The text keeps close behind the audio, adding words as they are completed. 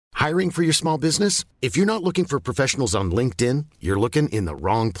Hiring for your small business? If you're not looking for professionals on LinkedIn, you're looking in the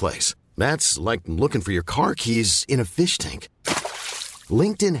wrong place. That's like looking for your car keys in a fish tank.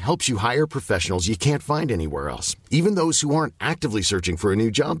 LinkedIn helps you hire professionals you can't find anywhere else, even those who aren't actively searching for a new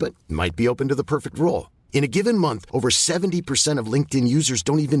job but might be open to the perfect role. In a given month, over 70% of LinkedIn users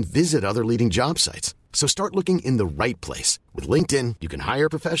don't even visit other leading job sites. So start looking in the right place. With LinkedIn, you can hire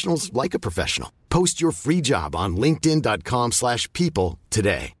professionals like a professional. Post your free job on linkedin.com/people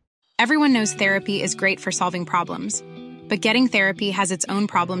today. Everyone knows therapy is great for solving problems, but getting therapy has its own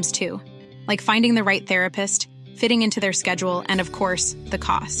problems too, like finding the right therapist, fitting into their schedule, and of course, the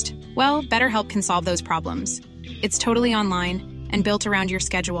cost. Well, BetterHelp can solve those problems. It's totally online and built around your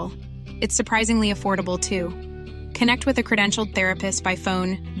schedule. It's surprisingly affordable too. Connect with a credentialed therapist by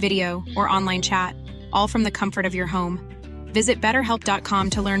phone, video, or online chat, all from the comfort of your home. Visit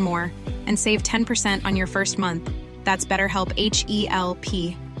BetterHelp.com to learn more and save 10% on your first month. That's BetterHelp,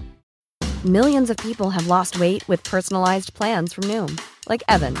 H-E-L-P. Millions of people have lost weight with personalized plans from Noom. Like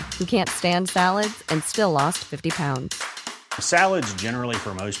Evan, who can't stand salads and still lost 50 pounds. Salads generally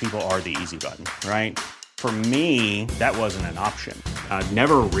for most people are the easy button, right? For me, that wasn't an option. I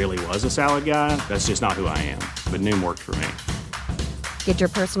never really was a salad guy. That's just not who I am. But Noom worked for me. Get your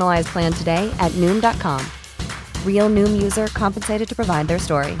personalized plan today at Noom.com. Real Noom user compensated to provide their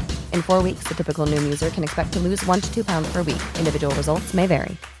story. In 4 weeks, the typical Noom user can expect to lose 1 to 2 pounds per week. Individual results may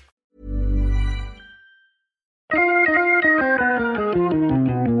vary.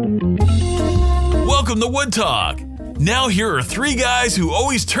 Welcome to Wood Talk. Now here are three guys who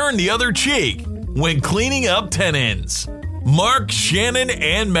always turn the other cheek when cleaning up tenons. Mark, Shannon,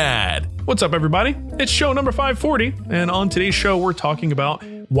 and Matt. What's up, everybody? It's show number 540, and on today's show, we're talking about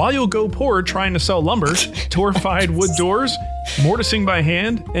why you'll go poor trying to sell lumber, torrefied wood doors, mortising by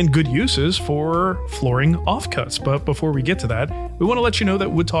hand, and good uses for flooring offcuts. But before we get to that, we want to let you know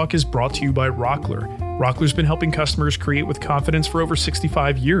that Wood Talk is brought to you by Rockler. Rockler's been helping customers create with confidence for over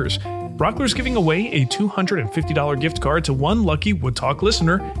 65 years. Rockler's giving away a $250 gift card to one lucky Wood Talk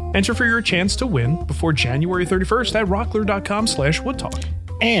listener. Enter for your chance to win before January 31st at rockler.com/woodtalk.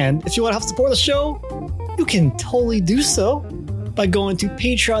 And if you want to help support the show, you can totally do so by going to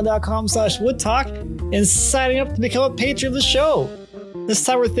patreon.com/woodtalk and signing up to become a patron of the show. This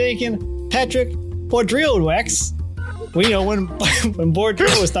time we're thanking Patrick Bordrilwex. Well, you know, when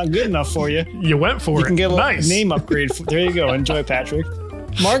Bordrill was not good enough for you, you went for it. You can get a nice name upgrade. There you go. Enjoy, Patrick.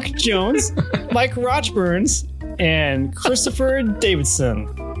 Mark Jones, Mike Rochburns, and Christopher Davidson.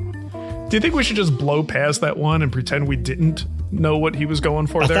 Do you think we should just blow past that one and pretend we didn't know what he was going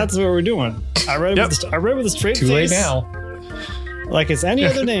for there? That's what we're doing. I read with a straight Too face. late now. Like it's any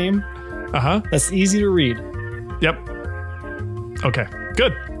other name. That's easy to read. Yep. Okay.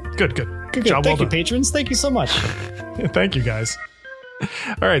 Good. Job Thank well you, patrons. Thank you so much. Thank you, guys.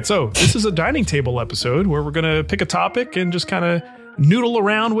 All right. So this is a dining table episode where we're going to pick a topic and just kind of noodle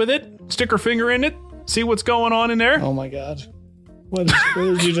around with it, stick our finger in it, see what's going on in there. Oh my God. What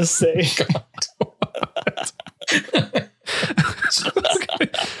did you just say?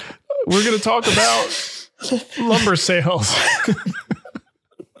 We're going to talk about lumber sales.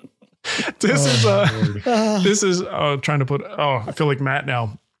 This is trying to put, I feel like Matt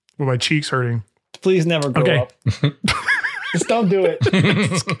now with my cheeks hurting. Please never grow up. Just don't do it.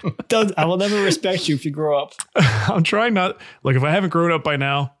 I will never respect you if you grow up. I'm trying not, like if I haven't grown up by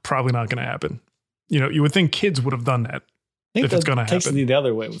now, probably not going to happen. You know, you would think kids would have done that. I think if it's going to happen. Takes it the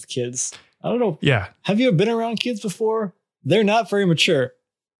other way with kids. I don't know. Yeah. Have you been around kids before? They're not very mature.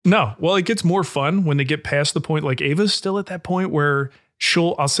 No. Well, it gets more fun when they get past the point. Like Ava's still at that point where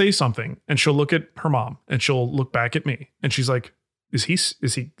I'll say something and she'll look at her mom and she'll look back at me and she's like, is he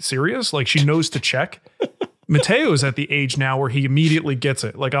serious? Like she knows to check. Mateo's at the age now where he immediately gets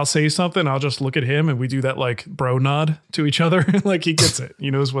it. Like I'll say something, I'll just look at him and we do that like bro nod to each other. Like he gets it. He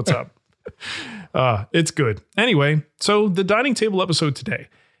knows what's up. It's good. Anyway, so the dining table episode today,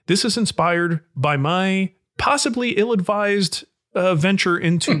 this is inspired by my possibly ill-advised venture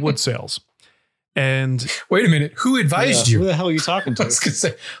into wood sales. And wait a minute, who advised you? Who the hell are you talking to? I was gonna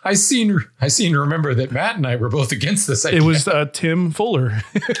say, I seem to remember that Matt and I were both against this idea. It was Tim Fuller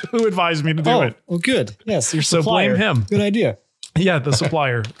who advised me to do it. Oh, good. Yes, your supplier. So blame him. Good idea. Yeah, the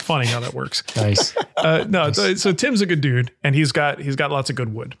supplier. Funny how that works. Nice. So Tim's a good dude, and he's got lots of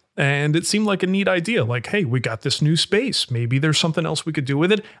good wood. And it seemed like a neat idea. Like, hey, we got this new space. Maybe there's something else we could do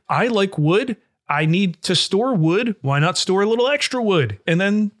with it. I like wood. I need to store wood. Why not store a little extra wood and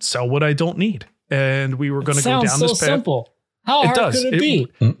then sell what I don't need? And we were going to go down this path. Sounds so simple. How hard could it be?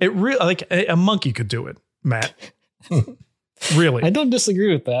 It really, like a monkey could do it, Matt. Really. I don't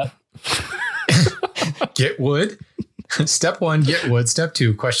disagree with that. Get wood, Step 1, get wood. Step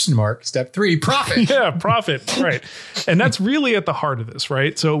 2, question mark. Step 3, profit. Yeah, profit. Right. And that's really at the heart of this,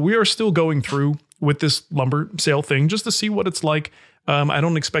 right? So we are still going through with this lumber sale thing just to see what it's like. I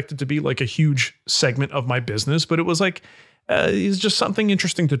don't expect it to be like a huge segment of my business, but it was like, it's just something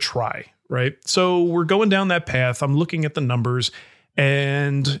interesting to try, right? So we're going down that path. I'm looking at the numbers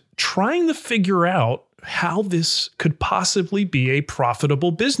and trying to figure out how this could possibly be a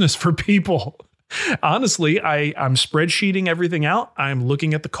profitable business for people. Honestly, I'm spreadsheeting everything out. I'm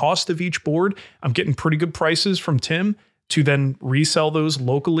looking at the cost of each board. I'm getting pretty good prices from Tim to then resell those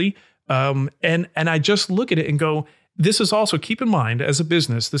locally. And I just look at it and go, this is also, keep in mind, as a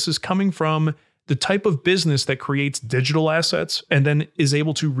business, this is coming from the type of business that creates digital assets and then is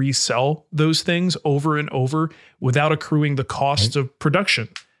able to resell those things over and over without accruing the costs of production.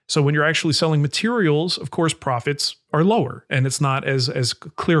 So when you're actually selling materials, of course, profits are lower and it's not as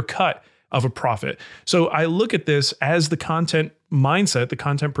clear cut of a profit. So I look at this as the content mindset, the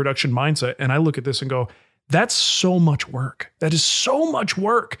content production mindset, and I look at this and go, that's so much work. That is so much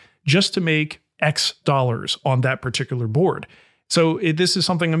work just to make X dollars on that particular board. So this is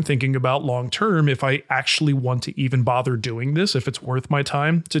something I'm thinking about long term if I actually want to even bother doing this, if it's worth my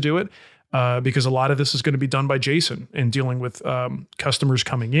time to do it, because a lot of this is going to be done by Jason and dealing with customers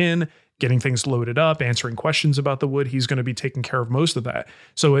coming in, getting things loaded up, answering questions about the wood. He's going to be taking care of most of that.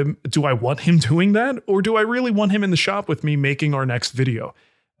 So do I want him doing that, or do I really want him in the shop with me making our next video?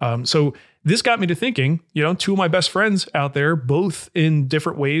 So this got me to thinking, two of my best friends out there, both in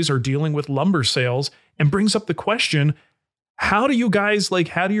different ways, are dealing with lumber sales, and brings up the question, how do you guys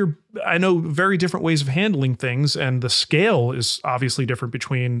I know very different ways of handling things, and the scale is obviously different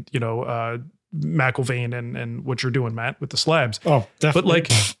between, McIlvain and what you're doing, Matt, with the slabs. Oh, definitely.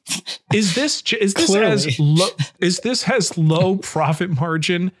 But is this has low profit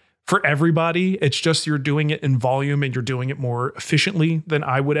margin for everybody? It's just you're doing it in volume and you're doing it more efficiently than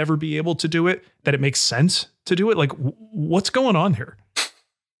I would ever be able to do it, that it makes sense to do it? Like, what's going on here?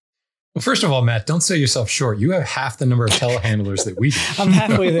 Well, first of all, Matt, don't sell yourself short. You have half the number of telehandlers that we do. I'm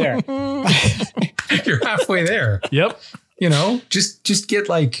halfway there. You're halfway there. Yep. Just get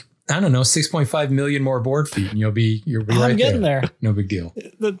 6.5 million more board feet and you'll be right there. I'm getting there. No big deal.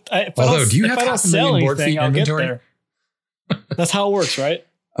 Although, do you have half a million board feet inventory? That's how it works, right?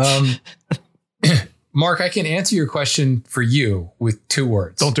 Mark, I can answer your question for you with 2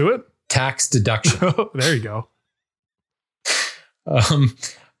 words. Don't do it. Tax deduction. There you go.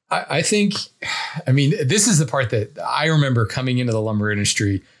 I think, this is the part that I remember coming into the lumber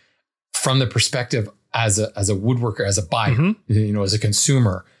industry from the perspective as a woodworker, as a buyer, as a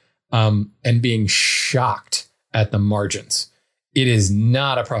consumer, and being shocked at the margins. It is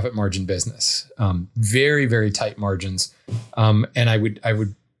not a profit margin business. Very, very tight margins. And I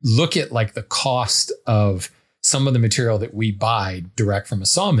would look at the cost of some of the material that we buy direct from a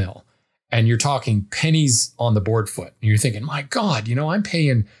sawmill, and you're talking pennies on the board foot. And you're thinking, my God, I'm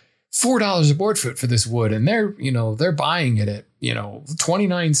paying $4 a board foot for this wood, and they're buying it at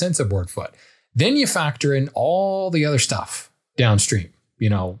 29 cents a board foot. Then you factor in all the other stuff downstream,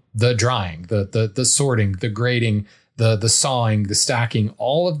 the drying, the sorting, the grading, the sawing, the stacking,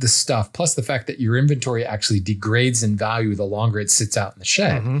 all of the stuff, plus the fact that your inventory actually degrades in value the longer it sits out in the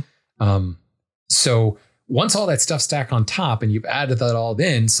shed. Mm-hmm. So once all that stuff stacked on top and you've added that all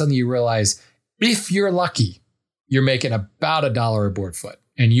in, suddenly you realize, if you're lucky, you're making about $1 a board foot.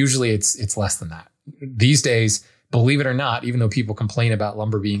 And usually it's less than that. These days, believe it or not, even though people complain about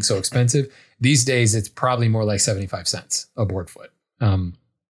lumber being so expensive, these days it's probably more like 75 cents a board foot.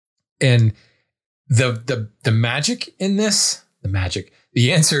 And the magic in this,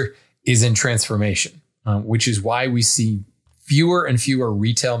 the answer is in transformation, which is why we see fewer and fewer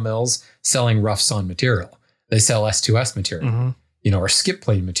retail mills selling rough sawn material. They sell S2S material, or skip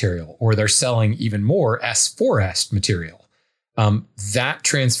plane material, or they're selling even more S4S material. That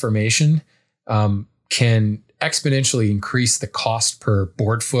transformation can exponentially increase the cost per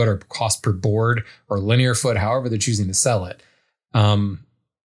board foot or cost per board or linear foot, however they're choosing to sell it.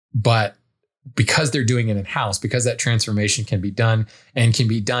 But because they're doing it in-house, because that transformation can be done and can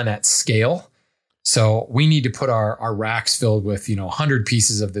be done at scale. So we need to put our racks filled with, 100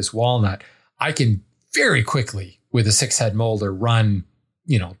 pieces of this walnut. I can very quickly with a 6-head molder run,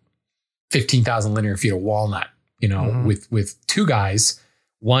 15,000 linear feet of walnut, with 2 guys,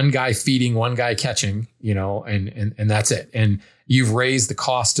 one guy feeding, one guy catching, and that's it. And you've raised the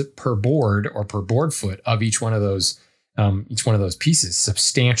cost per board or per board foot of each one of those pieces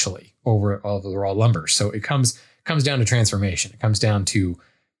substantially over all the raw lumber. So it comes down to transformation. It comes down to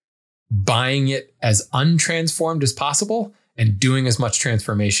buying it as untransformed as possible and doing as much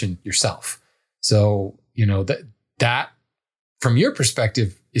transformation yourself. So, that from your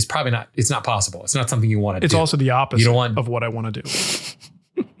perspective is probably not, it's not possible. It's not something you want to do. It's also the opposite of what I want to do.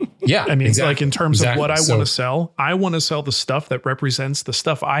 Yeah. I mean, exactly. like in terms of what I want to sell, I want to sell the stuff that represents the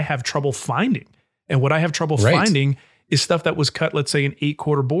stuff I have trouble finding. And what I have trouble finding is stuff that was cut, let's say an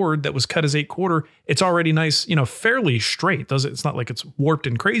 8/4 board that was cut as 8/4. It's already nice, fairly straight. It's not like it's warped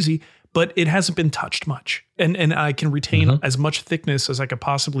and crazy, but it hasn't been touched much. And I can retain as much thickness as I could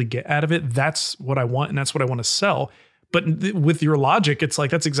possibly get out of it. That's what I want. And that's what I want to sell. But with your logic, it's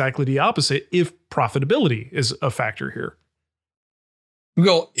like, that's exactly the opposite if profitability is a factor here.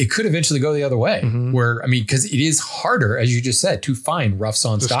 Well, it could eventually go the other way where, because it is harder, as you just said, to find rough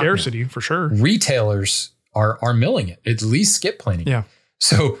sawn stock. Scarcity for sure. Retailers are milling it, at least skip planing. Yeah.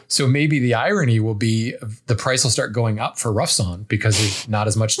 So maybe the irony will be the price will start going up for rough sawn because there's not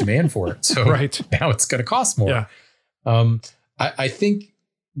as much demand for it. So now it's going to cost more. Yeah. I think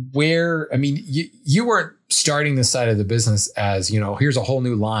you weren't starting this side of the business as, here's a whole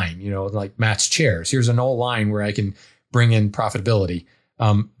new line, like Matt's chairs. Here's an old line where I can bring in profitability.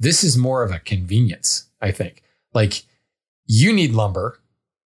 This is more of a convenience, I think. Like, you need lumber.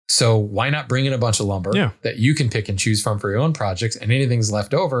 So why not bring in a bunch of lumber that you can pick and choose from for your own projects, and anything's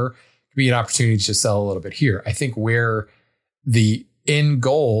left over could be an opportunity to sell a little bit here. I think where the end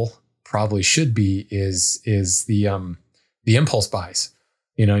goal probably should be is the impulse buys.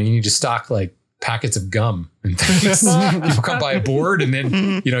 You need to stock like packets of gum and things. People come buy a board and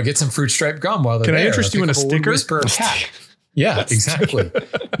then, get some fruit striped gum while they're there. Can I interest you in a sticker? Yeah, exactly.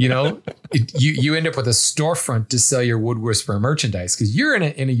 You end up with a storefront to sell your Wood Whisperer merchandise because you're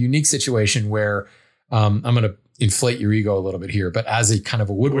in a unique situation where I'm going to inflate your ego a little bit here, but as a kind of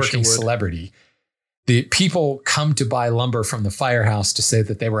a woodworking celebrity, the people come to buy lumber from the firehouse to say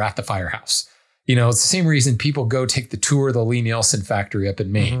that they were at the firehouse. It's the same reason people go take the tour of the Lee Nielsen factory up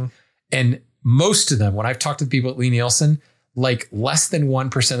in Maine. And most of them, when I've talked to people at Lee Nielsen, like less than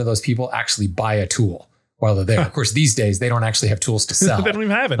 1% of those people actually buy a tool while they're there. Of course, these days, they don't actually have tools to sell. They don't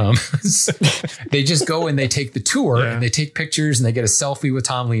even have it. They just go and they take the tour and they take pictures and they get a selfie with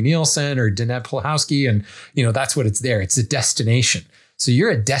Tom Lee Nielsen or Danette Plahowski. And, that's what it's there. It's a destination. So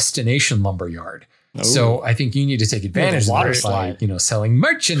you're a destination lumberyard. Ooh. So I think you need to take advantage of water slide, selling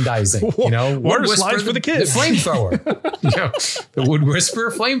merchandising, water slides for the kids, the flamethrower, the Wood Whisperer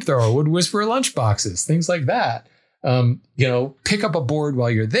flamethrower, Wood Whisperer lunchboxes, things like that. Pick up a board while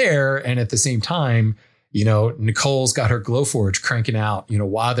you're there. And at the same time, Nicole's got her Glowforge cranking out,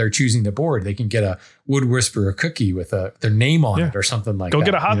 while they're choosing the board, they can get a Wood Whisperer cookie with their name on it or something like that. Go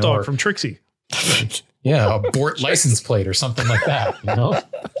get a hot dog from Trixie. Yeah. A Bort license plate or something like that,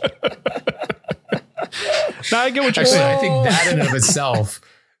 Now I get what you're saying. saying. I think that in and of itself,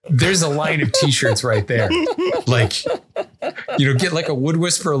 there's a line of t-shirts right there. Like, get like a Wood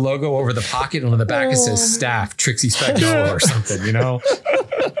Whisperer logo over the pocket, and on the back it says staff Trixie Spagnola or something,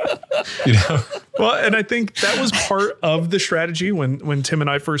 Well, and I think that was part of the strategy when Tim and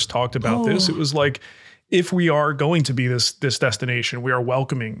I first talked about this. It was like, if we are going to be this destination, we are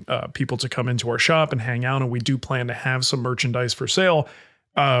welcoming people to come into our shop and hang out, and we do plan to have some merchandise for sale.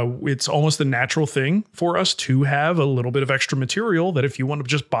 It's almost a natural thing for us to have a little bit of extra material that if you want to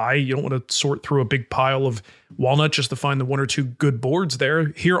just buy, you don't want to sort through a big pile of walnut just to find the 1 or 2 good boards there.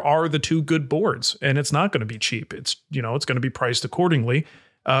 Here are the 2 good boards, and it's not going to be cheap. It's, it's going to be priced accordingly.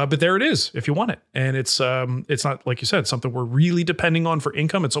 But there it is if you want it. And it's not, like you said, something we're really depending on for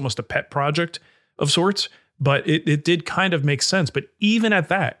income. It's almost a pet project of sorts, but it did kind of make sense. But even at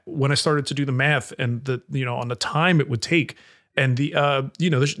that, when I started to do the math and on the time it would take, and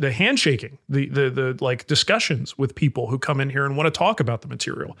the handshaking, the like discussions with people who come in here and want to talk about the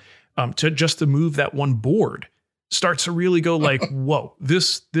material, to move that one board starts to really go like, whoa,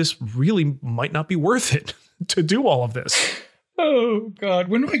 this really might not be worth it to do all of this. Oh God,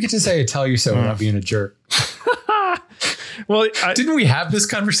 when do I get to say I tell you so without being a jerk? Well, didn't we have this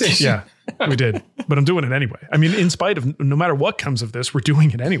conversation? Yeah, we did, but I'm doing it anyway. I mean, in spite of no matter what comes of this, we're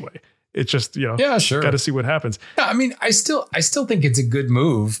doing it anyway. It's just, yeah, sure. Got to see what happens. Yeah, I mean, I still think it's a good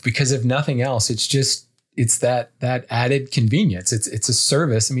move because if nothing else, it's that added convenience. It's a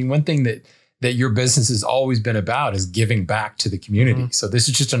service. I mean, one thing that your business has always been about is giving back to the community. So this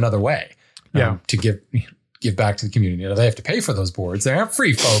is just another way to give back to the community. They have to pay for those boards. They aren't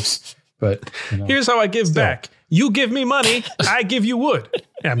free, folks. But here's how I give back. You give me money, I give you wood.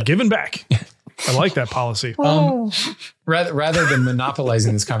 I'm giving back. I like that policy. Rather than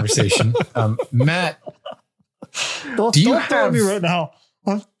monopolizing this conversation, Matt, don't throw me right now.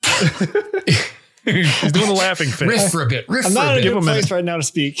 He's doing a laughing face. Riff for a bit. I'm not in a good place right now to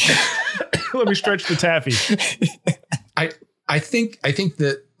speak. Let me stretch the taffy. I think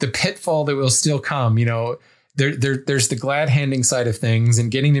that the pitfall that will still come, there's the glad handing side of things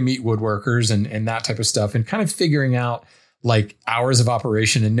and getting to meet woodworkers and that type of stuff, and kind of figuring out like hours of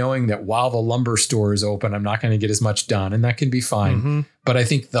operation and knowing that while the lumber store is open, I'm not going to get as much done, and that can be fine. Mm-hmm. But I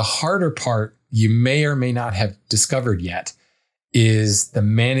think the harder part you may or may not have discovered yet is the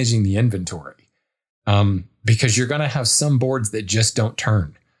managing the inventory. Because you're going to have some boards that just don't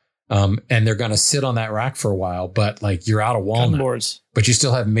turn. And they're going to sit on that rack for a while, but like you're out of walnut boards, but you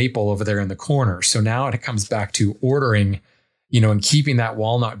still have maple over there in the corner. So now it comes back to ordering, and keeping that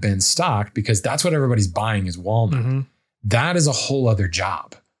walnut bin stocked, because that's what everybody's buying is walnut. Mm-hmm. That is a whole other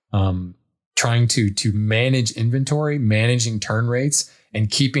job. Trying to manage inventory, managing turn rates, and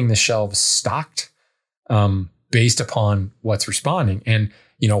keeping the shelves stocked, based upon what's responding. And,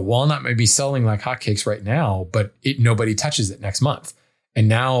 walnut may be selling like hotcakes right now, but nobody touches it next month. And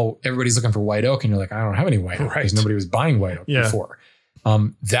now everybody's looking for white oak, and you're like, I don't have any white oak because nobody was buying white oak before.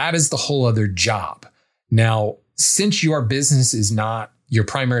 That is the whole other job. Now, since your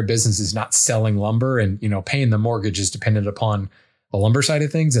primary business is not selling lumber, and, paying the mortgage is dependent upon the lumber side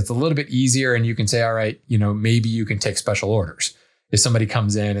of things, it's a little bit easier. And you can say, all right, maybe you can take special orders. If somebody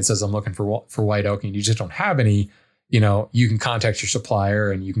comes in and says, I'm looking for white oak, and you just don't have any, you can contact your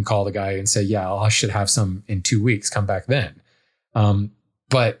supplier and you can call the guy and say, yeah, I should have some in 2 weeks. Come back then.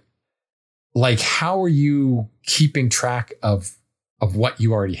 But like, how are you keeping track of what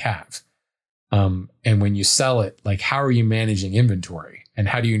you already have? And when you sell it, like, how are you managing inventory, and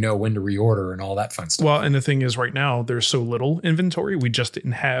how do you know when to reorder and all that fun stuff? Well, and the thing is, right now, there's so little inventory. We just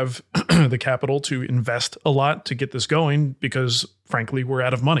didn't have the capital to invest a lot to get this going because, frankly, we're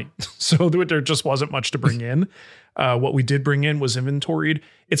out of money. So there just wasn't much to bring in. What we did bring in was inventoried.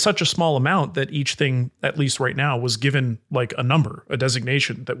 It's such a small amount that each thing, at least right now, was given like a number, a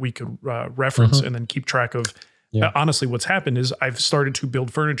designation that we could reference and then keep track of. Yeah. Honestly, what's happened is I've started to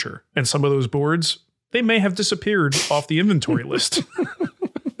build furniture, and some of those boards, they may have disappeared off the inventory list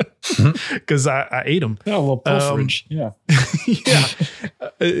because I ate them. Oh, well, pilferage. Yeah. Yeah.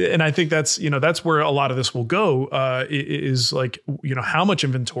 And I think that's where a lot of this will go, is like, how much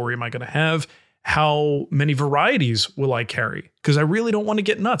inventory am I going to have? How many varieties will I carry? Because I really don't want to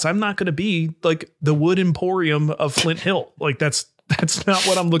get nuts. I'm not going to be like the wood emporium of Flint Hill. Like that's not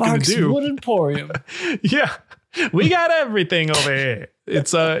what I'm looking to do. Wood emporium. Yeah. We got everything over here.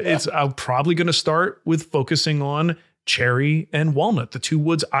 I'm probably going to start with focusing on cherry and walnut, the two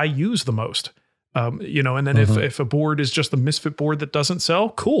woods I use the most. And then if a board is just a misfit board that doesn't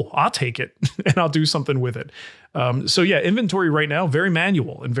sell, cool, I'll take it and I'll do something with it. So yeah, inventory right now, very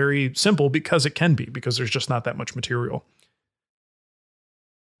manual and very simple because there's just not that much material.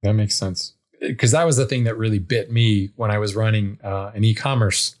 That makes sense. Because that was the thing that really bit me when I was running an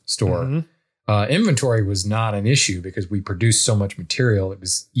e-commerce store. Mm-hmm. Inventory was not an issue because we produced so much material. It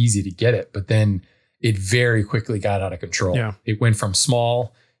was easy to get it, but then it very quickly got out of control. Yeah. It went from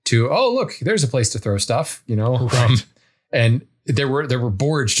small to, oh, look, there's a place to throw stuff, Right. And there were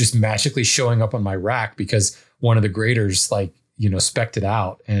boards just magically showing up on my rack because one of the graders spec'd it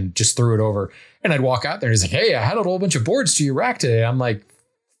out and just threw it over. And I'd walk out there and he's like, hey, I had a whole bunch of boards to your rack today. I'm like,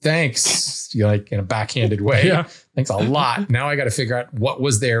 thanks, in a backhanded way. Yeah. Thanks a lot. Now I got to figure out what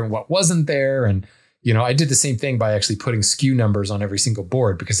was there and what wasn't there. And, I did the same thing by actually putting SKU numbers on every single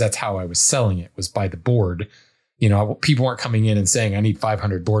board because that's how I was selling it, was by the board. People weren't coming in and saying, I need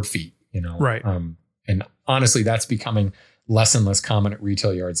 500 board feet, Right. And honestly, that's becoming less and less common at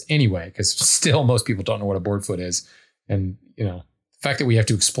retail yards anyway, because still most people don't know what a board foot is. And, the fact that we have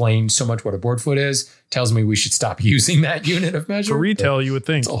to explain so much what a board foot is tells me we should stop using that unit of measure. For retail, you would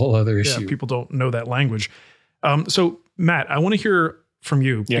think. It's a whole other issue. Yeah, people don't know that language. So Matt, I want to hear from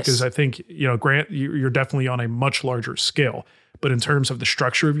you because I think, Grant, you're definitely on a much larger scale, but in terms of the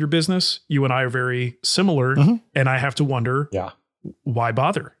structure of your business, you and I are very similar. Mm-hmm. And I have to wonder, why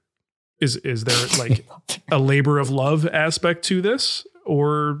bother? Is there like a labor of love aspect to this,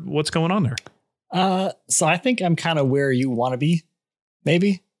 or what's going on there? So I think I'm kind of where you want to be,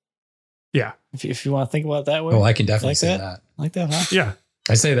 maybe. Yeah. If you want to think about it that way. Oh, I can definitely say that. Like that, huh? Yeah.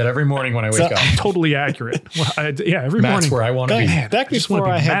 I say that every morning when I wake up. Totally accurate. Every Matt's morning. Where I want to be. Back before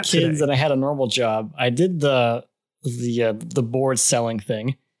I had kids today. and I had a normal job, I did the board selling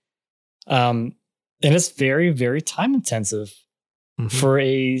thing. And it's very, very time intensive for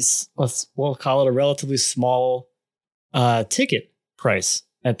we'll call it a relatively small ticket price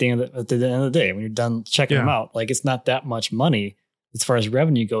at the end of the day when you're done checking them out. Like, it's not that much money as far as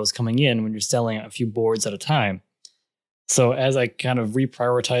revenue goes coming in when you're selling a few boards at a time. So as I kind of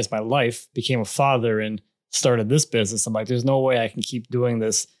reprioritized my life, became a father, and started this business, I'm like, there's no way I can keep doing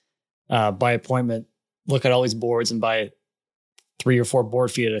this by appointment, look at all these boards and buy 3 or 4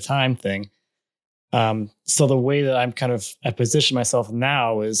 board feet at a time thing. So the way that I position myself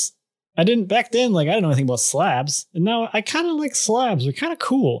now is I didn't back then, like I didn't know anything about slabs. And now I kind of like slabs. They're kind of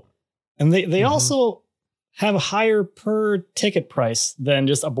cool. And they also have a higher per ticket price than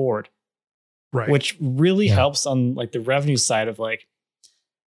just a board. Right. Which really helps on like the revenue side of like,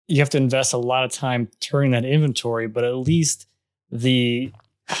 you have to invest a lot of time turning that inventory, but at least the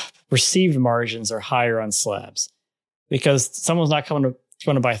received margins are higher on slabs because someone's not coming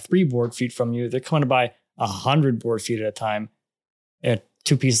to buy 3 board feet from you. They're coming to buy 100 board feet at a time at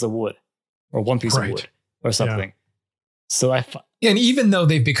 2 pieces of wood or 1 piece of wood or something. Yeah. So and even though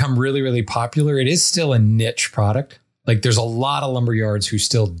they've become really, really popular, it is still a niche product. Like there's a lot of lumber yards who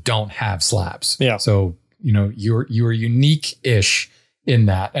still don't have slabs. Yeah. So, you're unique-ish in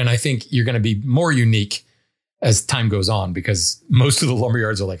that. And I think you're going to be more unique as time goes on because most of the lumber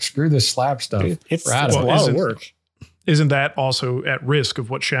yards are like, screw this slab stuff. It's a lot of work. Isn't that also at risk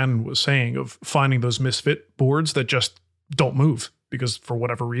of what Shannon was saying of finding those misfit boards that just don't move because for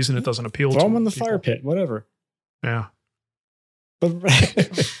whatever reason it doesn't appeal to them? Throw them in the fire pit, whatever. Yeah.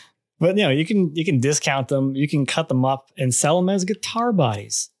 But you can discount them, you can cut them up and sell them as guitar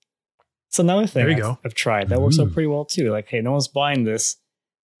bodies. It's another thing I've tried that works out pretty well too. Like, hey, no one's buying this,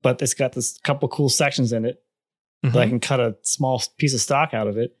 but it's got this couple cool sections in it that I can cut a small piece of stock out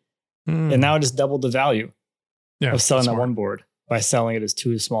of it, and now I just doubled the value of selling that one board by selling it as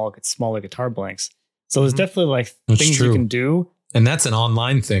 2 smaller guitar blanks. So there's definitely like things you can do, and that's an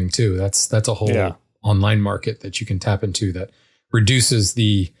online thing too. That's a whole online market that you can tap into that reduces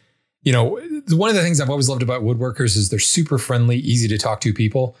the. One of the things I've always loved about woodworkers is they're super friendly, easy to talk to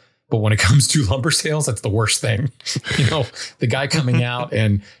people. But when it comes to lumber sales, that's the worst thing. The guy coming out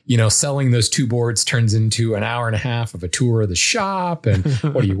and, selling those 2 boards turns into an hour and a half of a tour of the shop. And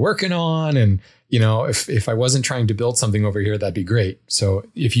what are you working on? And, if I wasn't trying to build something over here, that'd be great. So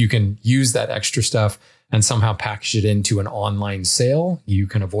if you can use that extra stuff and somehow package it into an online sale, you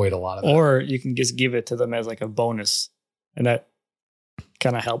can avoid a lot of that. Or you can just give it to them as like a bonus. And that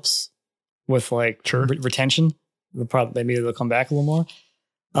kind of helps with like retention. Maybe they'll come back a little more.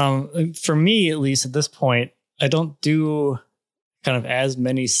 For me, at least at this point, I don't do kind of as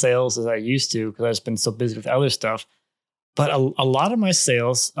many sales as I used to because I've just been so busy with other stuff. But a lot of my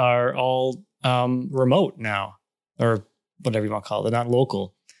sales are all remote now, or whatever you want to call it. They're not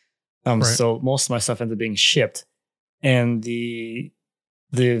local. So most of my stuff ends up being shipped. And the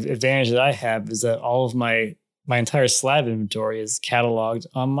advantage that I have is that all of my entire slab inventory is cataloged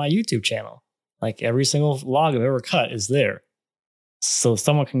on my YouTube channel. Like every single log I've ever cut is there. So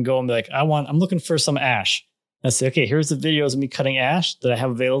someone can go and be like, I'm looking for some ash. And I say, okay, here's the videos of me cutting ash that I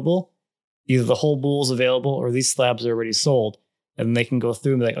have available. Either the whole bowl is available or these slabs are already sold. And they can go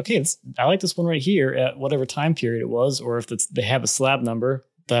through and be like, okay, I like this one right here at whatever time period it was. Or if they have a slab number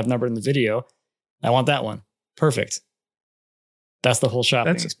that I've numbered in the video, I want that one. Perfect. That's the whole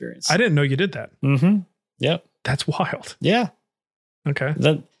shopping experience. I didn't know you did that. Mm-hmm. Yep. That's wild. Yeah. Okay.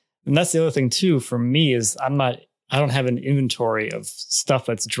 And that's the other thing too, for me is I don't have an inventory of stuff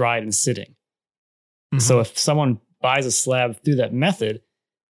that's dried and sitting. Mm-hmm. So if someone buys a slab through that method,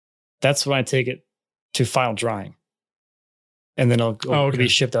 that's when I take it to final drying. And then it'll be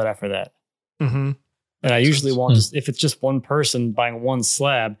shipped out after that. Mm-hmm. And I usually won't if it's just one person buying one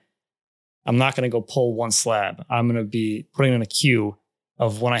slab, I'm not going to go pull one slab. I'm going to be putting in a queue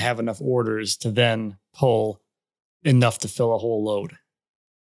of when I have enough orders to then pull enough to fill a whole load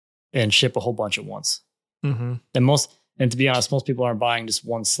and ship a whole bunch at once. Mm-hmm. And to be honest, most people aren't buying just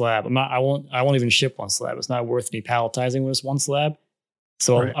one slab. I won't even ship one slab. It's not worth me palletizing with just one slab.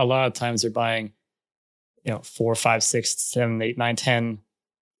 So a lot of times they're buying, 4, 5, 6, 7, 8, 9, 10.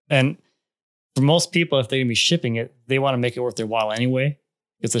 And for most people, if they're going to be shipping it, they want to make it worth their while anyway,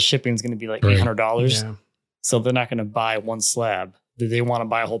 because the shipping is going to be like $800. Yeah. So they're not going to buy one slab. They want to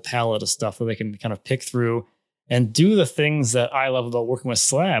buy a whole pallet of stuff that they can kind of pick through and do the things that I love about working with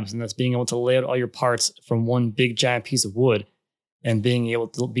slabs. And that's being able to lay out all your parts from one big giant piece of wood and being able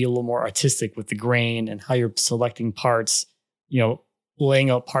to be a little more artistic with the grain and how you're selecting parts, laying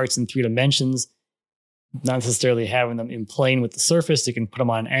out parts in 3 dimensions, not necessarily having them in plane with the surface. You can put them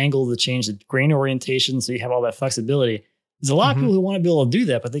on an angle to change the grain orientation. So you have all that flexibility. There's a lot of people who want to be able to do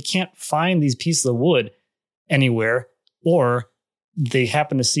that, but they can't find these pieces of wood anywhere, or they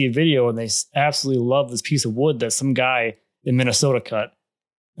happen to see a video and they absolutely love this piece of wood that some guy in Minnesota cut.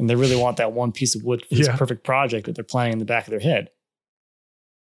 And they really want that one piece of wood for this perfect project that they're planning in the back of their head.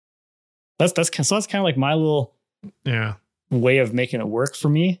 That's kind of like my little way of making it work for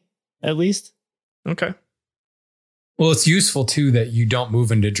me, at least. Okay. Well, it's useful too that you don't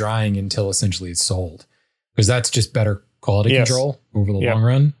move into drying until essentially it's sold, because that's just better quality control over the long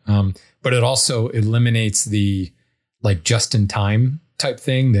run. But it also eliminates the like just in time type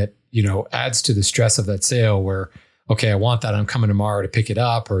thing that, adds to the stress of that sale where, okay, I want that. I'm coming tomorrow to pick it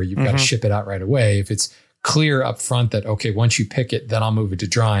up, or you've got to ship it out right away. If it's clear up front that, okay, once you pick it, then I'll move it to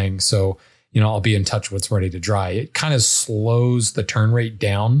drying. So, I'll be in touch when it's ready to dry. It kind of slows the turn rate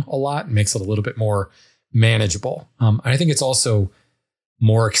down a lot and makes it a little bit more manageable. And I think it's also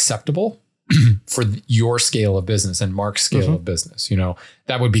more acceptable for your scale of business and Mark's scale of business.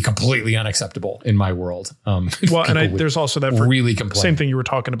 That would be completely unacceptable in my world. Well, and there's also that for really complain. Same thing you were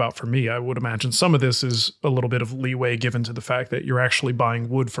talking about for me. I would imagine some of this is a little bit of leeway given to the fact that you're actually buying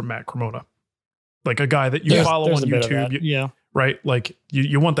wood from Matt Cremona, like a guy that you follow on YouTube. Right. Like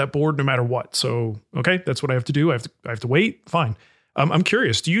you want that board no matter what. So, okay, that's what I have to do. I have to wait. Fine. I'm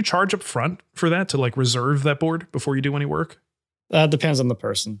curious. Do you charge up front for that to like reserve that board before you do any work? Depends on the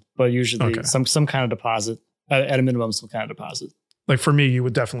person, but usually some kind of deposit, at a minimum, some kind of deposit. Like for me, you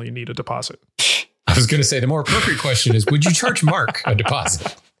would definitely need a deposit. I was going to say the more appropriate question is, would you charge Mark a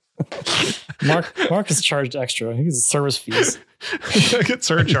deposit? Mark is charged extra. He gets service fees. I get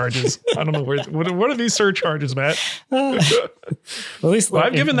surcharges. I don't know what are these surcharges, Matt? At least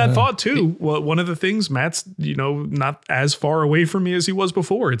I've given that thought too. Well, one of the things, Matt's not as far away from me as he was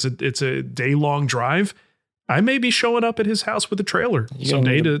before. It's a day-long drive. I may be showing up at his house with a trailer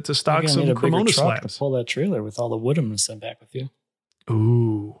someday to stock some Cremona slabs. To pull that trailer with all the wood I'm going to send back with you.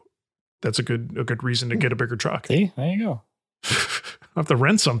 Ooh, that's a good reason to get a bigger truck. See, there you go. I have to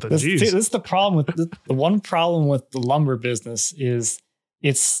rent something. This is the problem with the one problem with the lumber business is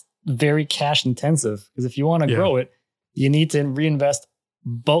it's very cash intensive, because if you want to grow it, you need to reinvest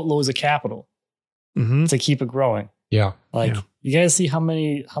boatloads of capital to keep it growing. Yeah. You guys see how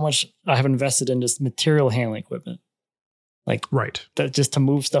much I have invested in just material handling equipment, that just to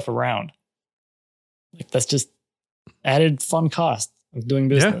move stuff around. Like that's just added fun cost of doing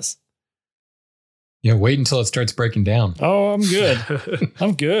business. Yeah, wait until it starts breaking down. Oh, I'm good.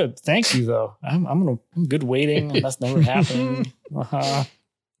 I'm good. Thank you, though. I'm good waiting. That's never happened.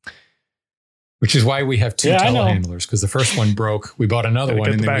 Which is why we have two telehandlers, because the first one broke. We bought another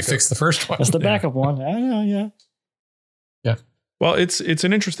one, and then we fixed the first one. That's the backup one. I know. Yeah. Well, it's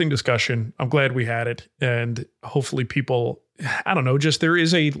an interesting discussion. I'm glad we had it, and hopefully people, I don't know, just there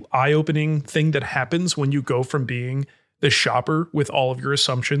is a eye-opening thing that happens when you go from being the shopper with all of your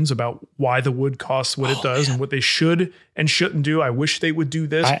assumptions about why the wood costs what it does and what they should and shouldn't do. I wish they would do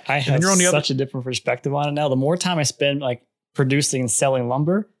this. I have such a different perspective on it now. The more time I spend like producing and selling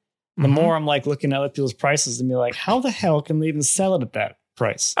lumber, the more I'm like looking at other people's prices and be like, how the hell can they even sell it at that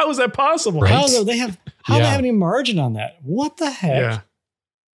price? How is that possible? Right? How do they have any margin on that? What the heck? Yeah.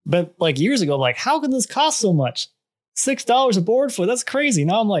 But like years ago, like, how can this cost so much? $6 a board foot. That's crazy.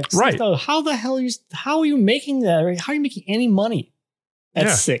 Now I'm like, $6. How the hell how are you making that? How are you making any money at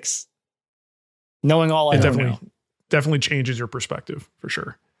 $6? Knowing all I know. Definitely changes your perspective for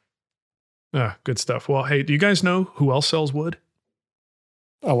sure. Good stuff. Well, hey, do you guys know who else sells wood?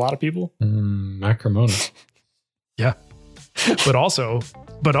 A lot of people. Matt Cremona. Yeah. But also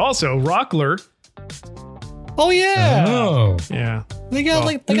Rockler. Oh yeah. Oh. Yeah. They got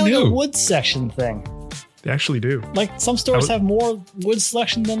like a wood section thing. They actually do. Like some stores have more wood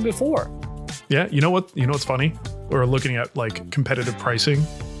selection than before. Yeah. You know what's funny? We were looking at like competitive pricing,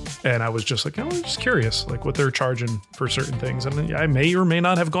 and I was just like, I'm just curious, like what they're charging for certain things. And then I may or may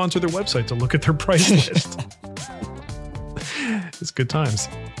not have gone to their website to look at their price list. It's good times.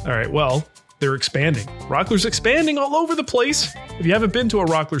 All right. Well, they're expanding. Rockler's expanding all over the place. If you haven't been to a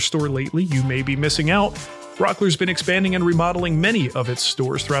Rockler store lately, you may be missing out. Rockler's been expanding and remodeling many of its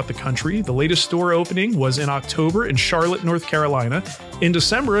stores throughout the country. The latest store opening was in October in Charlotte, North Carolina. In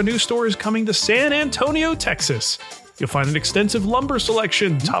December, a new store is coming to San Antonio, Texas. You'll find an extensive lumber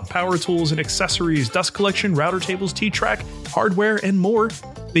selection, top power tools and accessories, dust collection, router tables, T-track, hardware, and more.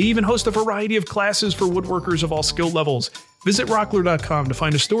 They even host a variety of classes for woodworkers of all skill levels. Visit Rockler.com to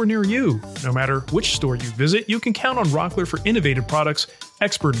find a store near you. No matter which store you visit, you can count on Rockler for innovative products,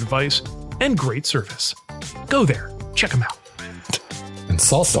 expert advice, and great service. Go there. Check them out. And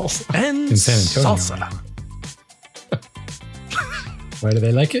salsa. And in San Antonio. Salsa. Why do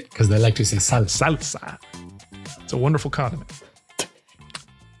they like it? Because they like to say salsa. Salsa. It's a wonderful condiment.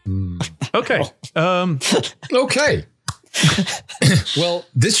 Okay. Okay. Well,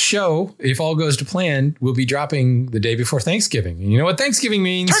 this show, if all goes to plan, will be dropping the day before Thanksgiving. And you know what Thanksgiving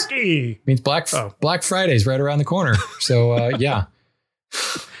means? Turkey! It means Black Friday is right around the corner. So, yeah.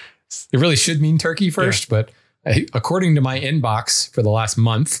 It really should mean turkey first, but according to my inbox for the last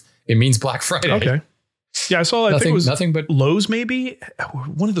month, it means Black Friday. Okay. Yeah, I saw. I think it was nothing but Lowe's, maybe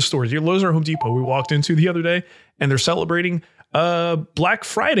one of the stores. Your Lowe's or Home Depot. We walked into the other day, and they're celebrating Black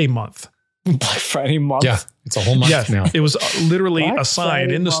Friday month. Black Friday month. Yeah, it's a whole month now. It was literally Black a sign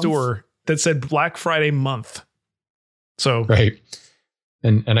Friday in the month. store that said Black Friday month. So right,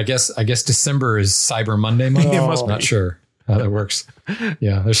 and I guess December is Cyber Monday month. It must Not be. sure how that works.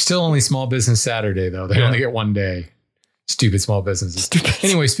 Yeah, there's still only Small Business Saturday though. They only get one day. Stupid small businesses.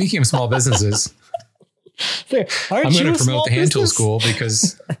 Anyway, speaking of small businesses, There, I'm aren't you going a to promote small the hand tool business? school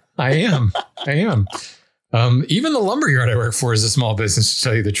because I am. Even the lumberyard I work for is a small business, to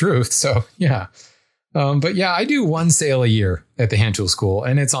tell you the truth. So yeah. But yeah, I do one sale a year at the hand tool school,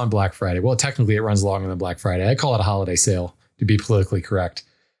 and it's on Black Friday. Well, technically it runs longer than Black Friday. I call it a holiday sale to be politically correct.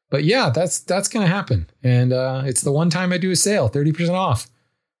 But yeah, that's going to happen. And it's the one time I do a sale, 30% off.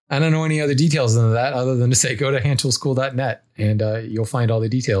 I don't know any other details than that other than to say go to handtoolschool.net and you'll find all the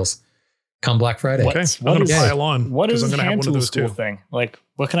details come Black Friday. okay, I'm going to pile on. What is I'm the going to have hand one of tool those school too. thing? Like,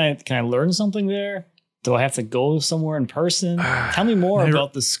 what can I learn something there? Do I have to go somewhere in person? Tell me more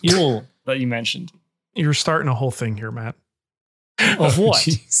about the school that you mentioned. You're starting a whole thing here, Matt. Of what?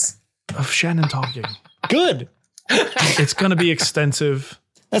 Jeez. Of Shannon talking. Good. It's going to be extensive.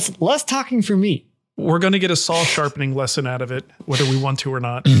 That's less talking for me. We're going to get a saw sharpening lesson out of it, whether we want to or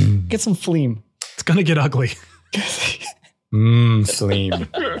not. Get some phlegm. It's going to get ugly. Slim.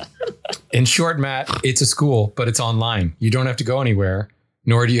 In short, Matt, it's a school, but it's online. You don't have to go anywhere,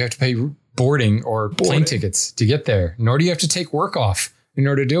 nor do you have to pay boarding or plane tickets to get there, nor do you have to take work off in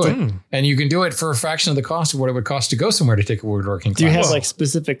order to do it. And you can do it for a fraction of the cost of what it would cost to go somewhere to take a woodworking class. Do you have like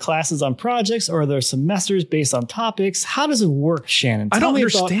specific classes on projects, or are there semesters based on topics? How does it work, Shannon? I don't Tell me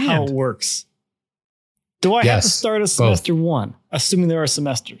about understand. how it works. Do I have to start a semester one, assuming there are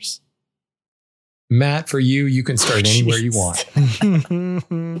semesters? Matt, for you, you can start anywhere you want.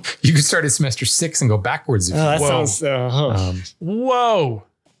 You can start at semester 6 and go backwards. If That you sounds. Whoa.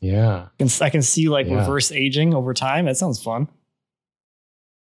 Yeah. I can see like Yeah. reverse aging over time. That sounds fun.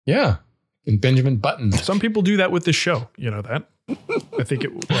 Yeah. And Benjamin Button. Some people do that with this show. You know that? I think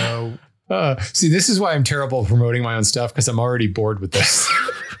it. See, this is why I'm terrible at promoting my own stuff, because I'm already bored with this.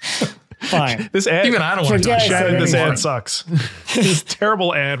 Fine. This ad. Even I don't want to Forget talk I said about Shannon, it this anymore. ad sucks. This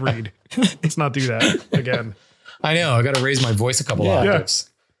terrible ad read. Let's not do that again. I know. I got to raise my voice a couple Yeah. octaves.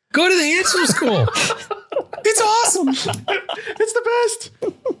 Go to the hand tool school. It's awesome. It's the best.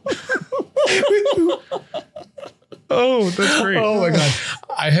 Oh, that's great. Oh my God.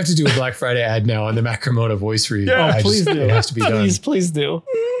 I have to do a Black Friday ad now on the Macromona voice read. Yeah, Please do. It has to be done. Please do.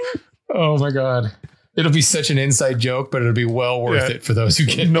 Oh my God. It'll be such an inside joke, but it'll be well worth Yeah. it for those who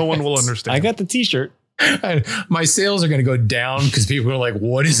get No one it. will understand. I got the t-shirt. And my sales are going to go down because people are like,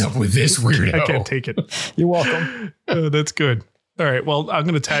 what is up with this weirdo? I can't take it. You're welcome. That's good. All right. Well, I'm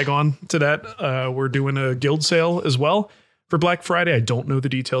going to tag on to that. We're doing a guild sale as well for Black Friday. I don't know the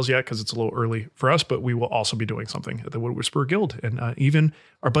details yet because it's a little early for us, but we will also be doing something at the Wood Whisperer Guild. And even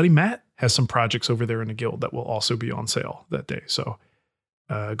our buddy Matt has some projects over there in the guild that will also be on sale that day. So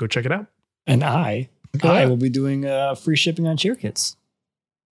go check it out. And I will be doing free shipping on chair kits.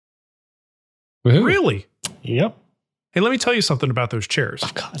 Woohoo. Really? Yep. Hey, let me tell you something about those chairs.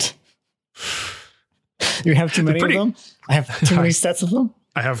 Oh, God. You have too many pretty- of them? I have too many sets of them?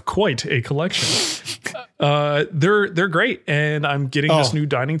 I have quite a collection. They're great. And I'm getting this new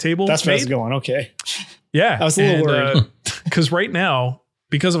dining table. That's where I was made. going. Okay. Yeah. I was a little worried. Because right now,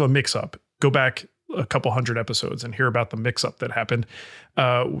 because of a mix-up, go back a couple hundred episodes and hear about the mix-up that happened,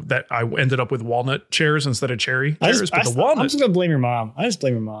 that I ended up with walnut chairs instead of cherry chairs. But the I'm walnut, just going to blame your mom. I just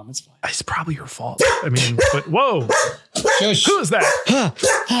blame your mom. It's fine. it's probably your fault. I mean, but whoa, Shush. who is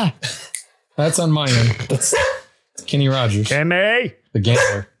that? That's on my end. That's Kenny Rogers, Kenny. the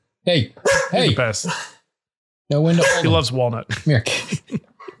gambler. Hey, He's the best. know when to hold He him. loves walnut. Come here.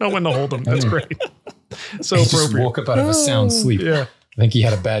 Know when to hold him. That's great. So He just appropriate. woke up out of a sound sleep. Yeah. I think he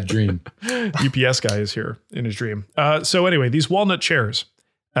had a bad dream. UPS guy is here in his dream. So anyway, these walnut chairs,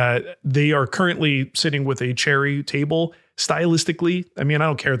 they are currently sitting with a cherry table. Stylistically, I mean, I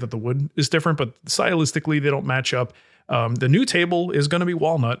don't care that the wood is different, but stylistically, they don't match up. The new table is going to be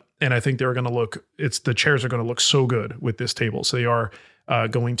walnut, and I think they're going to look, the chairs are going to look so good with this table. So they are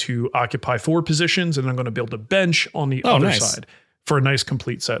going to occupy 4 positions, and I'm going to build a bench on the other nice. side for a nice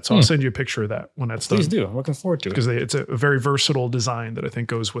complete set. So I'll send you a picture of that when that's done. Please do. I'm looking forward to it. Because it's a very versatile design that I think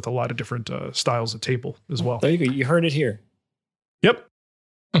goes with a lot of different styles of table as well. There you go. You heard it here. Yep.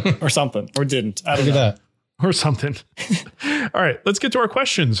 Or something. Or didn't. I don't Look know. at that. Or something. All right, let's get to our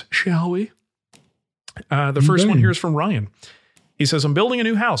questions, shall we? The first one here is from Ryan. He says, I'm building a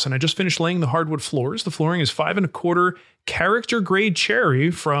new house and I just finished laying the hardwood floors. The flooring is 5 1/4 character grade cherry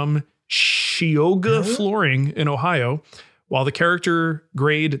from Shioga Flooring in Ohio. While the character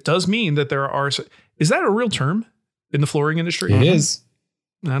grade does mean that there are, is that a real term in the flooring industry? It is.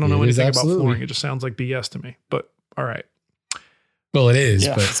 I don't know anything about flooring. It just sounds like BS to me, but all right. Well, it is,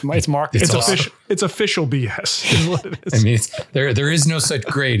 but it's marketing. It's official BS is what it is. I mean, there is no such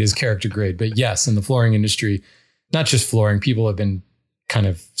grade as character grade, but yes, in the flooring industry, not just flooring, people have been kind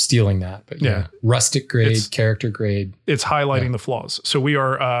of stealing that, but rustic grade, character grade. It's highlighting the flaws. So we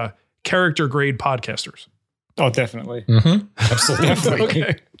are character grade podcasters. Oh, definitely. Mm-hmm. Absolutely.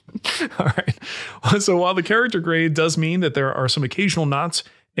 Okay. All right. So while the character grade does mean that there are some occasional knots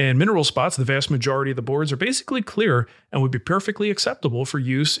and mineral spots, the vast majority of the boards are basically clear and would be perfectly acceptable for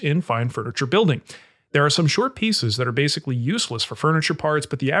use in fine furniture building. There are some short pieces that are basically useless for furniture parts,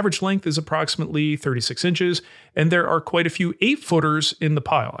 but the average length is approximately 36 inches, and there are quite a few 8-footers in the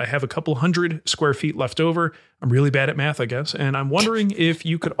pile. I have a couple 100 square feet left over. I'm really bad at math, I guess, and I'm wondering if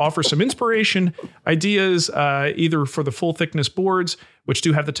you could offer some inspiration, ideas, either for the full thickness boards, which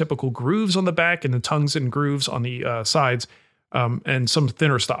do have the typical grooves on the back and the tongues and grooves on the sides, and some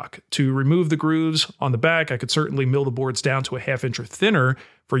thinner stock. To remove the grooves on the back, I could certainly mill the boards down to a 1/2 inch or thinner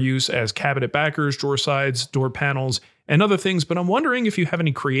for use as cabinet backers, drawer sides, door panels, and other things. But I'm wondering if you have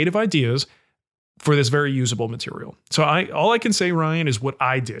any creative ideas for this very usable material. So all I can say, Ryan, is what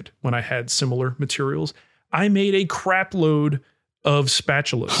I did when I had similar materials. I made a crap load of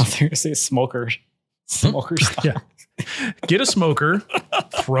spatulas. I was going to say smoker stuff. Yeah. Get a smoker,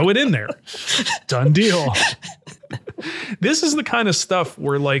 throw it in there. Done deal. This is the kind of stuff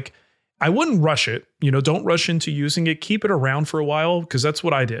where, like, I wouldn't rush it. Don't rush into using it. Keep it around for a while, because that's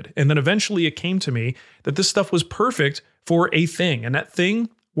what I did. And then eventually it came to me that this stuff was perfect for a thing. And that thing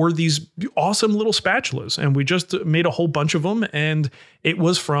were these awesome little spatulas. And we just made a whole bunch of them. And it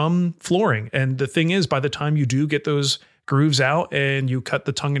was from flooring. And the thing is, by the time you do get those grooves out and you cut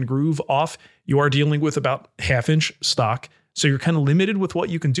the tongue and groove off, you are dealing with about 1/2 inch stock. So you're kind of limited with what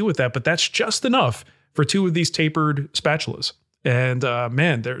you can do with that. But that's just enough for 2 of these tapered spatulas. And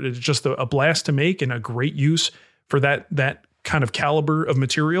man, it's just a blast to make and a great use for that kind of caliber of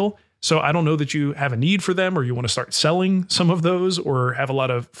material. So I don't know that you have a need for them, or you want to start selling some of those, or have a lot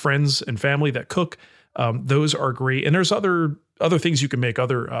of friends and family that cook. Those are great. And there's other things you can make,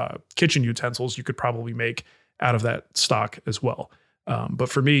 other kitchen utensils you could probably make out of that stock as well. But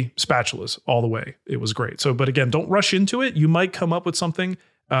for me, spatulas all the way. It was great. So, but again, don't rush into it. You might come up with something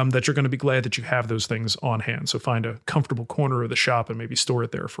that you're going to be glad that you have those things on hand. So find a comfortable corner of the shop and maybe store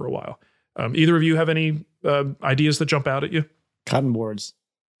it there for a while. Either of you have any ideas that jump out at you? Cotton boards.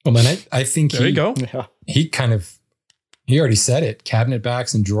 Well, man, I think there you go. Yeah. He already said it. Cabinet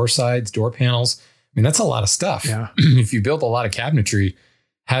backs and drawer sides, door panels. I mean, that's a lot of stuff. Yeah. If you build a lot of cabinetry,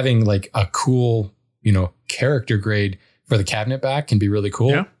 having like a cool, character grade for the cabinet back can be really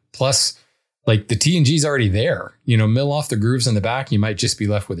cool. Yeah. Plus, like, the T&G is already there. Mill off the grooves in the back. You might just be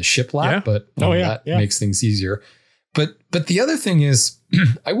left with a shiplap, but that makes things easier. But the other thing is,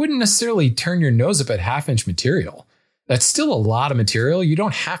 I wouldn't necessarily turn your nose up at 1/2 inch material. That's still a lot of material. You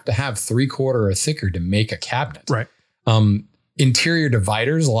don't have to have 3/4 or thicker to make a cabinet. Right. Interior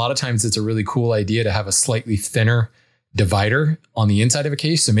dividers, a lot of times it's a really cool idea to have a slightly thinner divider on the inside of a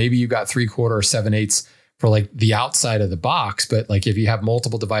case. So maybe you got 3/4 or 7/8 for like the outside of the box. But like, if you have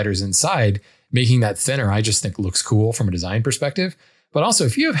multiple dividers inside, making that thinner, I just think looks cool from a design perspective. But also,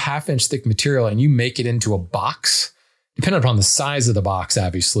 if you have 1/2 inch thick material and you make it into a box, depending upon the size of the box,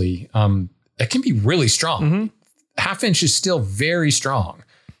 obviously, that can be really strong. Mm-hmm. 1/2 inch is still very strong.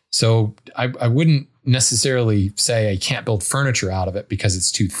 So I wouldn't necessarily say I can't build furniture out of it because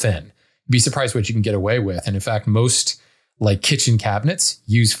it's too thin. You'd be surprised what you can get away with. And in fact, most like kitchen cabinets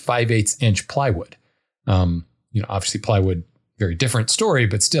use 5/8 inch plywood. Obviously plywood, very different story,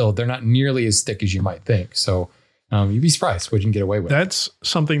 but still they're not nearly as thick as you might think. So you'd be surprised what you can get away with. That's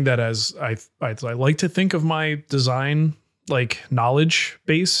something that, as I like to think of my design, like, knowledge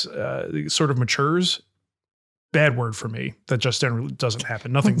base, sort of matures. Bad word for me. That just generally doesn't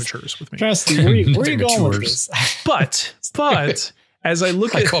happen. Nothing matures with me. Trust me, where are you going with this? But as I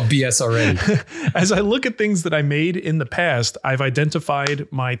look I call BS already. As I look at things that I made in the past, I've identified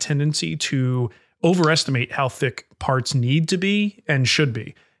my tendency to overestimate how thick parts need to be and should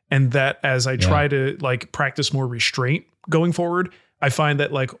be. And that as I try to like practice more restraint going forward, I find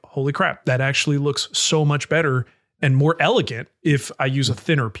that, like, holy crap, that actually looks so much better and more elegant if I use a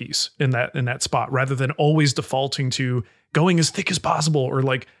thinner piece in that spot, rather than always defaulting to going as thick as possible, or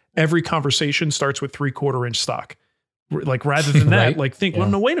like every conversation starts with 3/4 inch stock. Like, rather than that, like, think, well,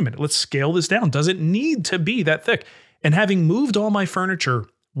 no, wait a minute, let's scale this down. Does it need to be that thick? And having moved all my furniture,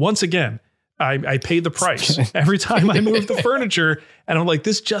 once again, I pay the price every time I move the furniture. And I'm like,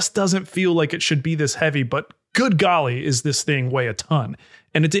 this just doesn't feel like it should be this heavy, but good golly, is this thing weigh a ton?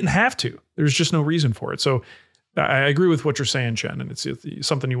 And it didn't have to. There's just no reason for it. So I agree with what you're saying, Jen, and it's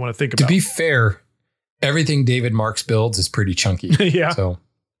something you want to think about. To be fair, everything David Marks builds is pretty chunky. Yeah. So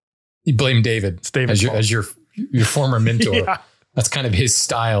you blame David as your former mentor. Yeah. That's kind of his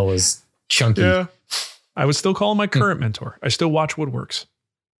style, is chunky. Yeah. I would still call him my current mentor. I still watch Woodworks.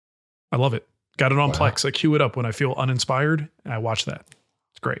 I love it. Got it on Plex. I queue it up when I feel uninspired, and I watch that.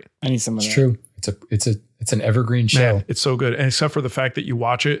 It's great. I need some of that. It's true. It's an evergreen show. Man, it's so good. And except for the fact that you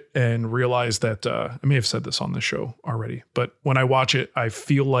watch it and realize that, I may have said this on the show already, but when I watch it, I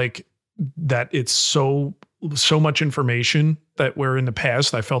feel like that it's so much information that where in the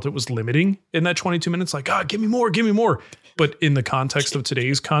past I felt it was limiting in that 22 minutes, like, God, give me more. But in the context of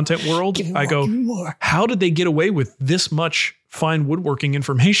today's content world, I go, how did they get away with this much fine woodworking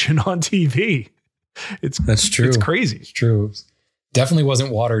information on TV? That's true. It's crazy. It's true. Definitely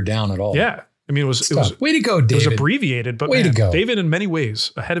wasn't watered down at all. Yeah. I mean, it was way to go, David. It was abbreviated, but way to go. David, in many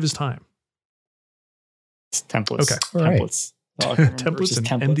ways, ahead of his time. It's templates. Okay. Templates. Right. Templates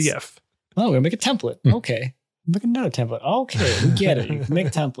and MDF. Oh, we're going to make a template. Okay. Make another template. Okay. We get it. You can make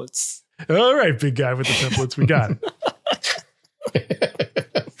templates. All right, big guy with the templates. We got it.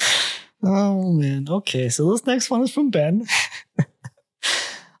 Oh, man. Okay. So this next one is from Ben.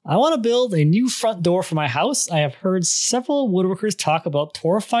 I want to build a new front door for my house. I have heard several woodworkers talk about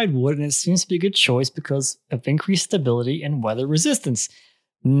torrefied wood, and it seems to be a good choice because of increased stability and weather resistance.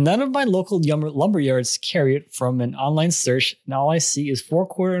 None of my local lumber yards carry it from an online search, and all I see is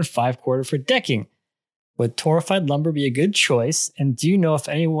 4/4 and 5/4 for decking. Would torrefied lumber be a good choice? And do you know if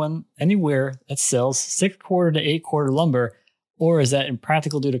anyone anywhere that sells 6/4 to 8/4 lumber, or is that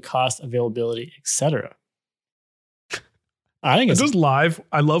impractical due to cost, availability, etc.? I think it's just live.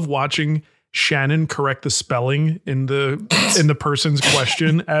 I love watching Shannon correct the spelling in the person's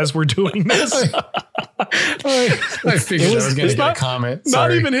question as we're doing this. I figured I was going to get a comment.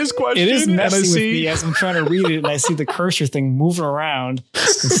 Not even his question. It is messy with me as I'm trying to read it, and I see the cursor thing moving around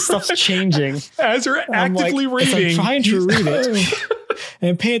and stuff's changing. As you're actively reading. I'm trying to read it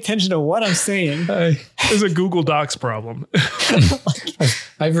and pay attention to what I'm saying. There's a Google Docs problem.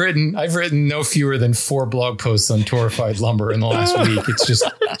 I've written no fewer than 4 blog posts on torrefied lumber in the last week.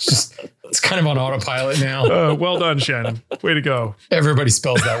 It's kind of on autopilot now. Well done, Shannon. Way to go. Everybody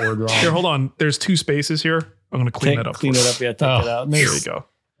spells that word wrong. Here, hold on. There's 2 spaces here. I'm going to clean that up. Clean it up. Yeah, take it out. There you go.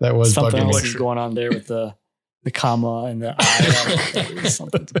 That was something bugging else is going on there with the comma and the I.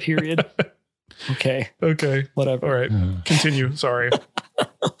 Something, the period. Okay. Whatever. All right. Continue. Sorry.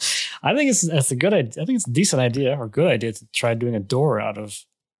 I think that's a good idea. I think it's a decent idea or good idea to try doing a door out of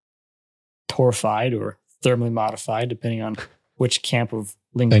torrefied or thermally modified, depending on which camp of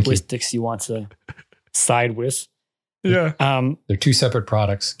linguistics you want to side with. Yeah. They're 2 separate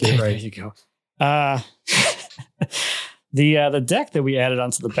products. Get it right. There you go. The deck that we added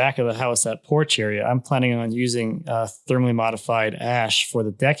onto the back of the house, that porch area, I'm planning on using thermally modified ash for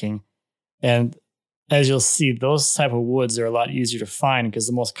the decking. And as you'll see, those type of woods are a lot easier to find because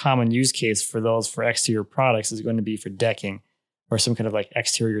the most common use case for those for exterior products is going to be for decking or some kind of like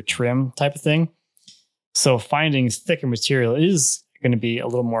exterior trim type of thing. So finding thicker material is going to be a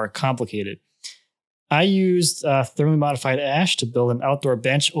little more complicated. I used thermally modified ash to build an outdoor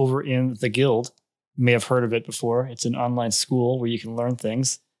bench over in the Guild. You may have heard of it before. It's an online school where you can learn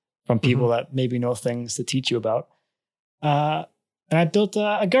things from people that maybe know things to teach you about. And I built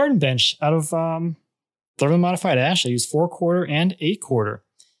a garden bench out of thermally modified ash. I used 4/4 and 8/4.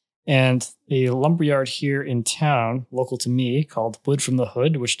 And a lumberyard here in town, local to me, called Wood from the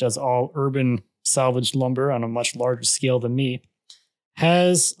Hood, which does all urban salvaged lumber on a much larger scale than me,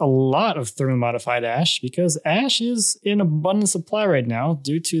 has a lot of thermally modified ash because ash is in abundant supply right now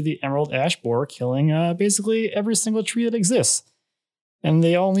due to the emerald ash borer killing basically every single tree that exists. And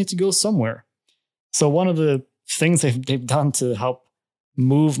they all need to go somewhere. So one of the things they've done to help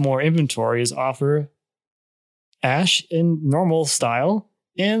move more inventory is offer ash in normal style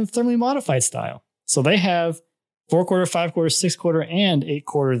and thermally modified style. So they have 4/4, 5/4, 6/4, and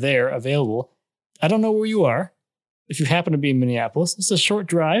 8/4 there available. I don't know where you are. If you happen to be in Minneapolis, it's a short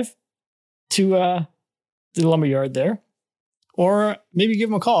drive to the lumberyard there. Or maybe give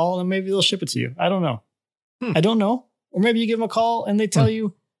them a call and maybe they'll ship it to you. I don't know. I don't know. Or maybe you give them a call and they tell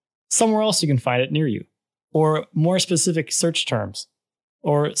you somewhere else you can find it near you. Or more specific search terms.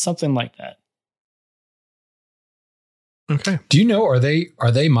 Or something like that. Okay. Do you know, are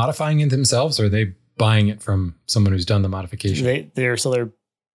they modifying it themselves or are they buying it from someone who's done the modification?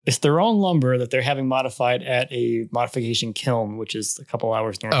 It's their own lumber that they're having modified at a modification kiln, which is a couple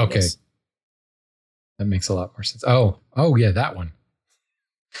hours north of us. That makes a lot more sense. Oh, yeah, that one.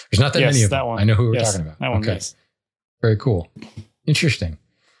 There's not that many of them. One. I know who we're talking about. That one. Okay. Yes. Very cool. Interesting.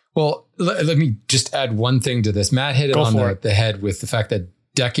 Well, let me just add one thing to this. Matt hit it on the head with the fact that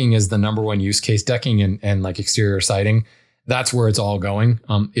decking is the number one use case. Decking and like exterior siding. That's where it's all going.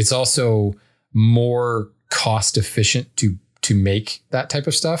 It's also more cost efficient to make that type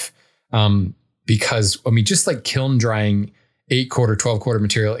of stuff. Because just like kiln drying 8-quarter, 12-quarter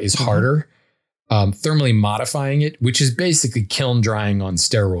material is harder. Thermally modifying it, which is basically kiln drying on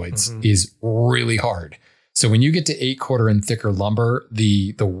steroids, is really hard. So when you get to 8-quarter and thicker lumber,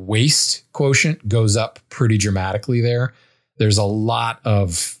 the waste quotient goes up pretty dramatically there. There's a lot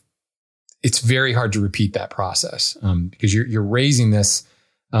of, it's very hard to repeat that process because you're raising this.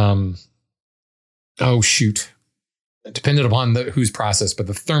 Dependent upon whose process, but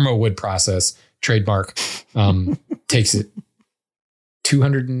the thermowood process, trademark, takes it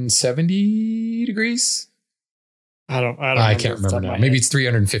 270 degrees. I can't remember now. Maybe it's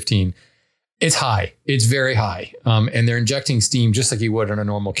 315. It's high. It's very high. And they're injecting steam just like you would in a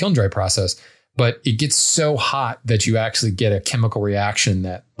normal kiln dry process, but it gets so hot that you actually get a chemical reaction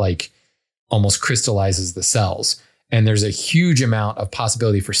that like almost crystallizes the cells. And there's a huge amount of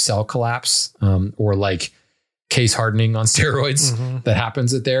possibility for cell collapse, or like case hardening on steroids that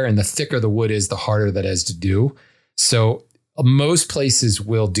happens there. And the thicker the wood is, the harder that is to do. So most places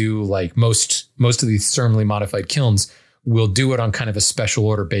will do, like most of these thermally modified kilns will do it on kind of a special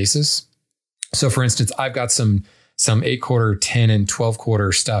order basis. So for instance, I've got some 8-quarter, 10 and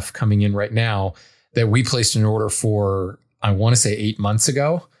 12-quarter stuff coming in right now that we placed an order for, I want to say 8 months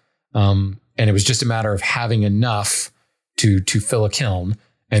ago. And it was just a matter of having enough to fill a kiln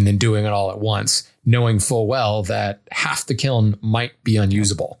and then doing it all at once, knowing full well that half the kiln might be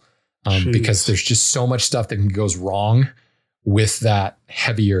unusable because there's just so much stuff that goes wrong with that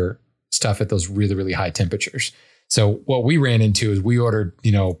heavier stuff at those really, really high temperatures. So what we ran into is we ordered,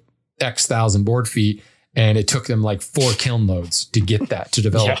 X thousand board feet, and it took them like 4 kiln loads to get that, to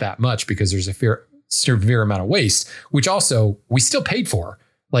develop that much, because there's a severe amount of waste, which also we still paid for.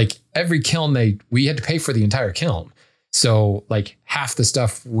 Like every kiln we had to pay for the entire kiln. So like half the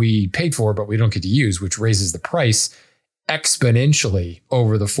stuff we paid for, but we don't get to use, which raises the price exponentially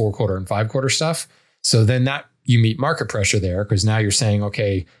over the 4-quarter and 5-quarter stuff. So then that you meet market pressure there, because now you're saying,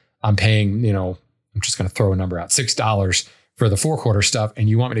 okay, I'm paying, I'm just going to throw a number out, $6 for the 4-quarter stuff, and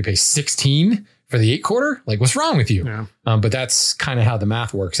you want me to pay $16 for the 8-quarter? Like, what's wrong with you? Yeah. But that's kind of how the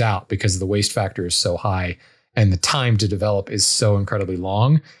math works out, because the waste factor is so high and the time to develop is so incredibly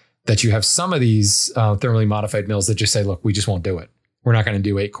long that you have some of these thermally modified mills that just say, look, we just won't do it. We're not going to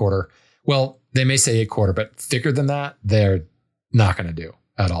do 8-quarter. Well, they may say 8-quarter, but thicker than that, they're not going to do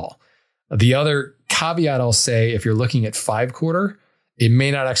at all. The other caveat I'll say, if you're looking at 5-quarter, it may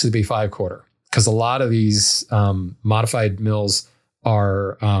not actually be 5-quarter, because a lot of these modified mills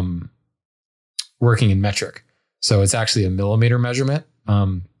are working in metric. So it's actually a millimeter measurement.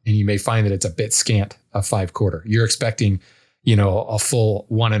 And you may find that it's a bit scant of 5-quarter. You're expecting, a full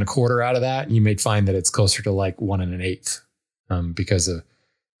 1 1/4 out of that. And you may find that it's closer to like 1 1/8 because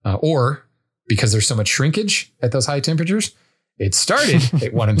there's so much shrinkage at those high temperatures. It started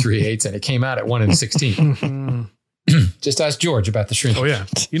at 1 3/8 and it came out at 1 16. Just ask George about the shrinkage. Oh yeah,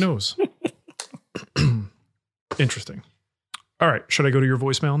 he knows. Interesting. All right. Should I go to your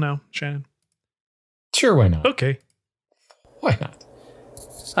voicemail now, Shannon? Sure. Why not? Okay. Why not?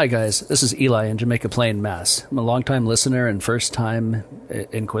 Hi, guys. This is Eli in Jamaica Plain, Mass. I'm a longtime listener and first-time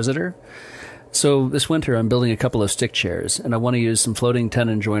inquisitor. So this winter, I'm building a couple of stick chairs, and I want to use some floating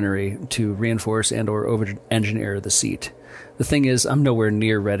tenon joinery to reinforce and or over-engineer the seat. The thing is, I'm nowhere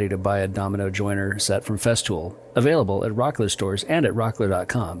near ready to buy a domino joiner set from Festool, available at Rockler stores and at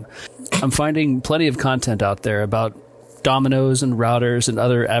Rockler.com. I'm finding plenty of content out there about dominoes and routers and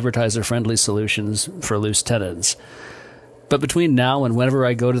other advertiser-friendly solutions for loose tenons. But between now and whenever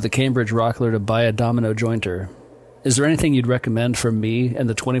I go to the Cambridge Rockler to buy a domino jointer, is there anything you'd recommend for me and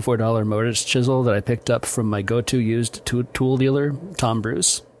the $24 mortise chisel that I picked up from my go-to used tool dealer, Tom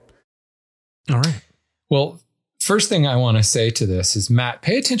Bruce? All right. Well, first thing I want to say to this is, Matt,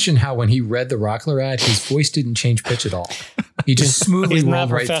 pay attention how when he read the Rockler ad, his voice didn't change pitch at all. He just smoothly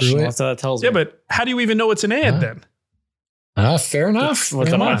rolled right through it. That's what that tells me. Yeah, but how do you even know it's an ad then? Fair enough.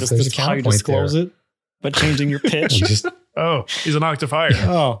 That's how you disclose it, but changing your pitch. He's an octavier.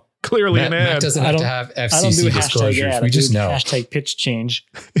 Oh. Clearly an ad. Matt doesn't have to have FCC disclosures. We just know. Hashtag pitch change.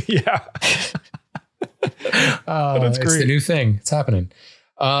 Yeah. That's great. It's the new thing. It's happening.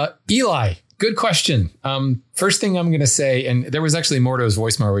 Eli, good question. First thing I'm going to say, and there was actually more to his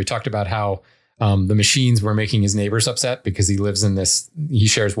voicemail where he talked about how the machines were making his neighbors upset because he lives in this, he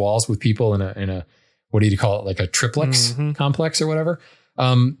shares walls with people in a what do you call it? Like a triplex complex or whatever.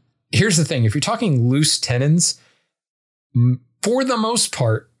 Here's the thing. If you're talking loose tenons, for the most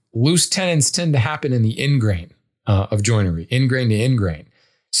part, loose tenons tend to happen in the end grain of joinery, end grain to end grain.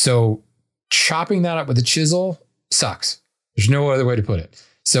 So chopping that up with a chisel sucks. There's no other way to put it.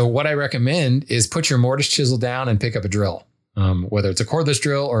 So what I recommend is put your mortise chisel down and pick up a drill, whether it's a cordless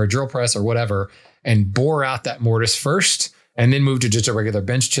drill or a drill press or whatever, and bore out that mortise first, and then move to just a regular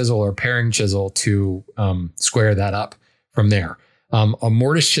bench chisel or paring chisel to square that up from there. A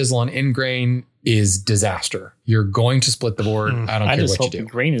mortise chisel on end grain is disaster. You're going to split the board. I don't care what you do. I just hope the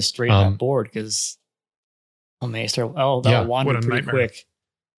grain is straight on board because, that'll wander pretty quick.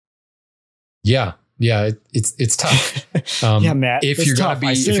 Yeah. Yeah. It's tough. Yeah, Matt. If you're going to be,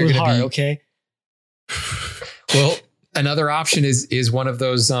 if you're going to be, okay. Well, another option is one of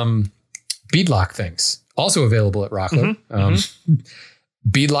those beadlock things, also available at Rockler.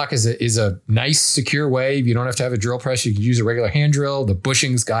 Beadlock is a nice, secure way. You don't have to have a drill press. You can use a regular hand drill. The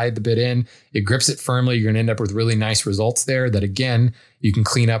bushings guide the bit in. It grips it firmly. You're going to end up with really nice results there that, again, you can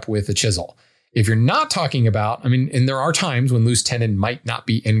clean up with a chisel. If you're not talking about, and there are times when loose tenon might not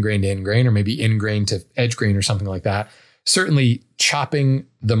be end grain to end grain, or maybe end grain to edge grain or something like that. Certainly chopping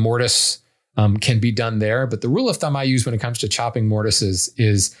the mortise can be done there. But the rule of thumb I use when it comes to chopping mortises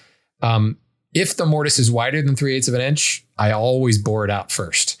is if the mortise is wider than 3/8 of an inch, I always bore it out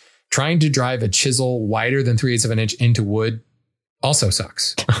first. Trying to drive a chisel wider than 3/8 of an inch into wood also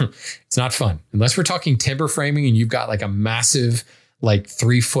sucks. It's not fun. Unless we're talking timber framing and you've got like a massive, like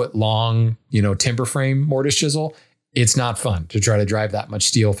 3 foot long, timber frame mortise chisel, it's not fun to try to drive that much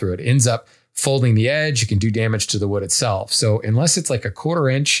steel through it. It ends up folding the edge. It can do damage to the wood itself. So unless it's like a 1/4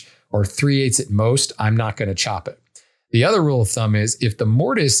 inch or 3/8 at most, I'm not going to chop it. The other rule of thumb is if the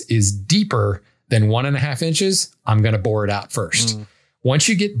mortise is deeper than 1.5 inches, I'm going to bore it out first. Once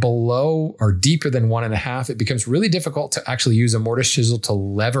you get below or deeper than 1.5, it becomes really difficult to actually use a mortise chisel to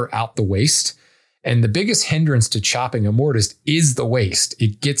lever out the waste. And the biggest hindrance to chopping a mortise is the waste.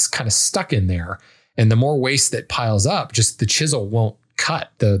 It gets kind of stuck in there. And the more waste that piles up, just the chisel won't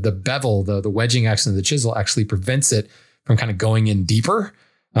cut. The bevel, the wedging action of the chisel actually prevents it from kind of going in deeper.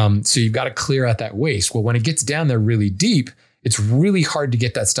 So you've got to clear out that waste. Well, when it gets down there really deep, it's really hard to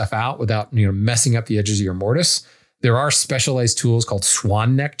get that stuff out without messing up the edges of your mortise. There are specialized tools called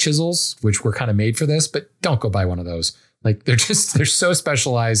swan neck chisels, which were kind of made for this, but don't go buy one of those. Like they're so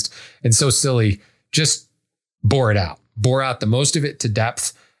specialized and so silly. Just bore it out. Bore out the most of it to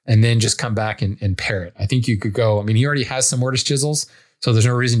depth and then just come back and pare it. I think you could go, he already has some mortise chisels, so there's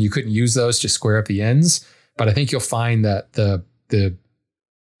no reason you couldn't use those to square up the ends. But I think you'll find that the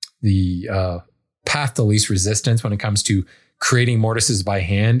path to least resistance when it comes to creating mortises by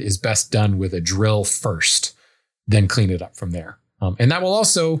hand is best done with a drill first, then clean it up from there. And that will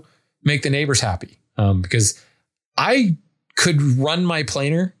also make the neighbors happy because I could run my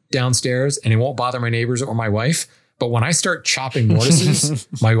planer downstairs and it won't bother my neighbors or my wife. But when I start chopping mortises,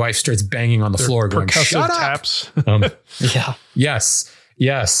 my wife starts banging on the floor going, "Shut up!" Taps. Yeah.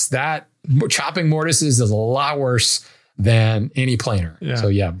 Yes. That chopping mortises is a lot worse than any planer. Yeah.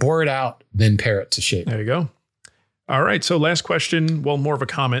 So bore it out, then pare it to shape. There you go. All right. So last question. Well, more of a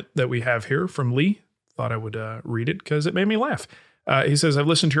comment that we have here from Lee. Thought I would read it because it made me laugh. He says, I've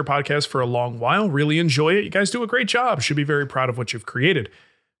listened to your podcast for a long while. Really enjoy it. You guys do a great job. Should be very proud of what you've created.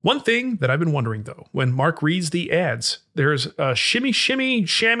 One thing that I've been wondering, though, when Mark reads the ads, there's a shimmy, shimmy,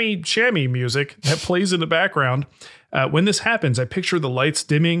 shammy, shammy music that plays in the background. When this happens, I picture the lights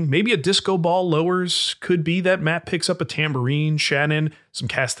dimming. Maybe a disco ball lowers. Could be that Matt picks up a tambourine, Shannon, some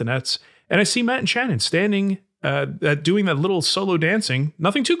castanets. And I see Matt and Shannon standing doing that little solo dancing.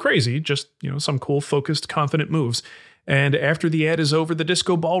 Nothing too crazy, just some cool, focused, confident moves. And after the ad is over, the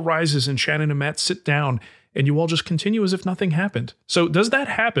disco ball rises and Shannon and Matt sit down and you all just continue as if nothing happened. So does that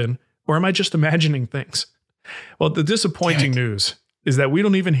happen or am I just imagining things? Well, the disappointing news is that we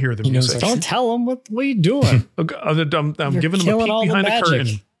don't even hear the music. Don't tell them what are you doing. I'm giving them a peek behind the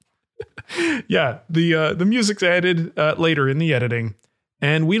curtain. Yeah, the music's added later in the editing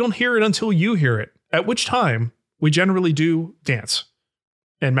and we don't hear it until you hear it, at which time we generally do dance.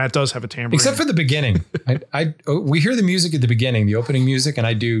 And Matt does have a tambourine. Except for the beginning. We hear the music at the beginning, the opening music, and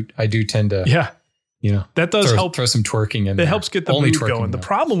I do tend to that does help throw some twerking in. It helps get the mood going. The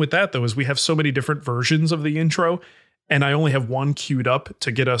problem with that though is we have so many different versions of the intro and I only have one queued up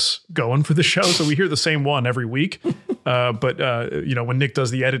to get us going for the show. So we hear the same one every week. But when Nick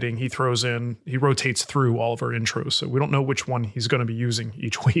does the editing, he rotates through all of our intros. So we don't know which one he's going to be using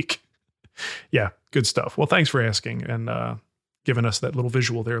each week. Yeah, good stuff. Well, thanks for asking and giving us that little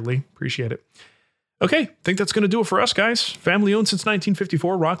visual there, Lee. Appreciate it. Okay, think that's going to do it for us, guys. Family owned since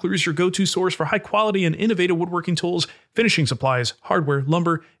 1954, Rockler is your go-to source for high quality and innovative woodworking tools, finishing supplies, hardware,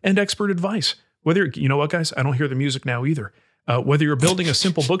 lumber, and expert advice. Whether, you know what, guys? I don't hear the music now either. Whether you're building a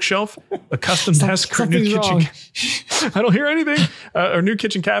simple bookshelf, a custom desk, or new kitchen, I don't hear anything, or new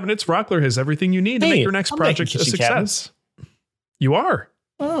kitchen cabinets, Rockler has everything you need to make your next project a success. Cabinets. You are.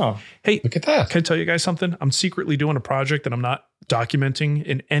 Oh, hey, look at that. Can I tell you guys something? I'm secretly doing a project that I'm not documenting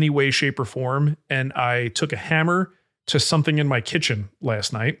in any way, shape, or form. And I took a hammer to something in my kitchen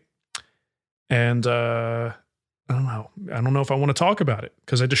last night. And I don't know. I don't know if I want to talk about it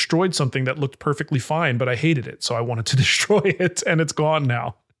because I destroyed something that looked perfectly fine, but I hated it. So I wanted to destroy it and it's gone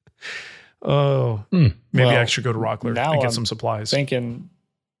now. Oh, maybe I should go to Rockler and get some supplies. Thinking,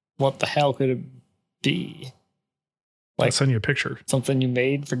 what the hell could it be? Like, I'll send you a picture. Something you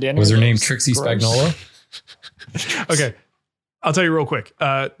made for dinner? Was her name Trixie Spagnola? Okay. I'll tell you real quick.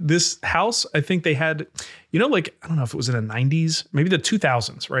 This house, I think they had, I don't know if it was in the 90s, maybe the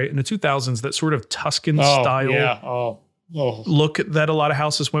 2000s, right? In the 2000s, that sort of Tuscan style look that a lot of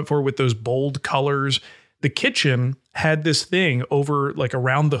houses went for with those bold colors. The kitchen had this thing over like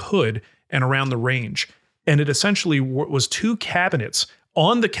around the hood and around the range. And it essentially was two cabinets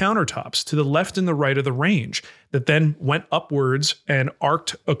on the countertops to the left and the right of the range that then went upwards and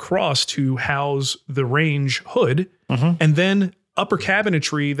arced across to house the range hood, and then upper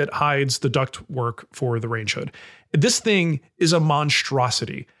cabinetry that hides the ductwork for the range hood. This thing is a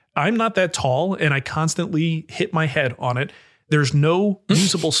monstrosity. I'm not that tall and I constantly hit my head on it. There's no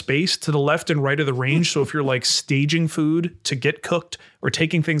usable space to the left and right of the range. So if you're like staging food to get cooked or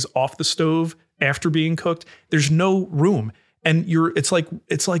taking things off the stove after being cooked, there's no room. And it's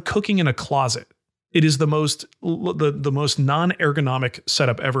like cooking in a closet. It is the most non-ergonomic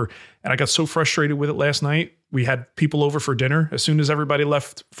setup ever. And I got so frustrated with it last night. We had people over for dinner. As soon as everybody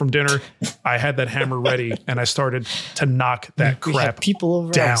left from dinner, I had that hammer ready and I started to knock that crap people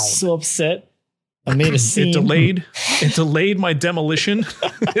over down. I was so upset. I made a scene. It delayed my demolition.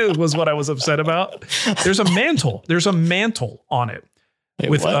 It was what I was upset about. There's a mantle on it. Wait,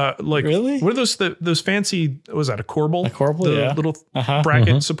 with what? Really? What are those fancy, what was that, a corbel? A corbel, the little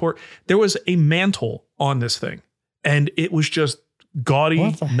bracket support. There was a mantle on this thing and it was just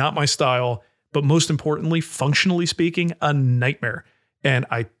gaudy, not my style, but most importantly, functionally speaking, a nightmare. And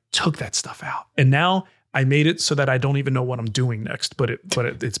I took that stuff out and now I made it so that I don't even know what I'm doing next, but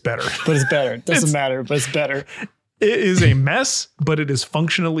it's better. But it's better. It doesn't matter, but it's better. It is a mess, but it is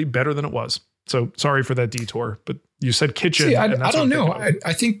functionally better than it was. So sorry for that detour, but you said kitchen. See, I don't know.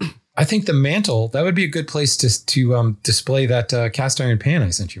 I think the mantle, that would be a good place to display that cast iron pan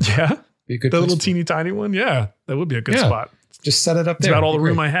I sent you. Yeah. Be a good the little teeny tiny one. Yeah. That would be a good spot. Just set it up there. It's about all the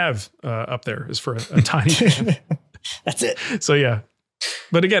room I have up there is for a tiny pan. That's it. So yeah.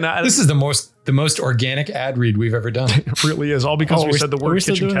 But again, this is the most organic ad read we've ever done. It really is. All because we said the word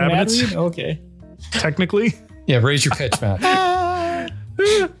kitchen cabinets. Okay. Technically. Yeah. Raise your pitch, Matt.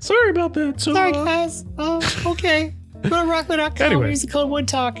 Sorry about that. Sorry, guys. Okay. Go to rockler.com. Anyway. Use the code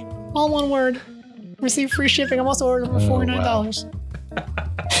WOODTALK. All one word. Receive free shipping. I'm also ordering for $49.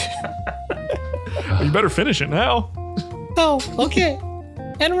 Wow. You better finish it now. Oh, okay.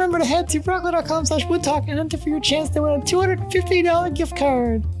 And remember to head to rockler.com/woodtalk and enter for your chance to win a $250 gift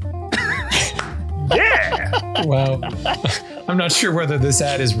card. Yeah. Wow. I'm not sure whether this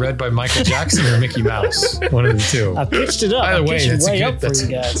ad is read by Michael Jackson or Mickey Mouse. One of the two. I pitched it up. By the way, it's way up for you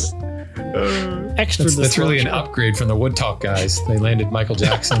guys. Extra. That's really an upgrade from the Wood Talk guys. They landed Michael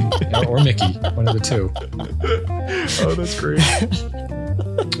Jackson or Mickey, one of the two. Oh, that's great.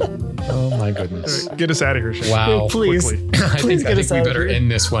 Oh my goodness. Right, get us out of here, Shane. Wow. Please. I think we better end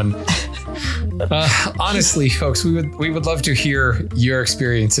this one. Honestly, folks, we would love to hear your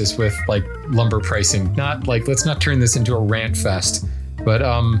experiences with like lumber pricing. Not like, let's not turn this into a rant fest, but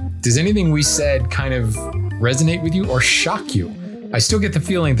does anything we said kind of resonate with you or shock you? I still get the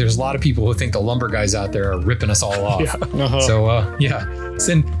feeling there's a lot of people who think the lumber guys out there are ripping us all off. Yeah. So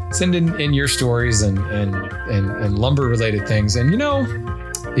send in your stories and lumber related things. And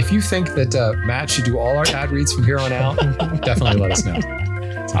if you think that Matt should do all our ad reads from here on out, definitely let us know.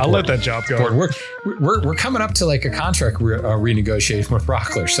 I'll let that job go. We're coming up to like a contract renegotiation with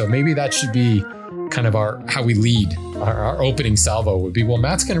Rockler, so maybe that should be kind of how we lead. Our opening salvo would be, well,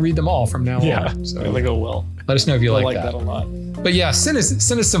 Matt's going to read them all from now on. So I go well. Let us know if you like that a lot. But yeah, send us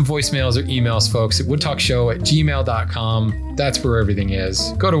some voicemails or emails, folks, at woodtalkshow@gmail.com. That's where everything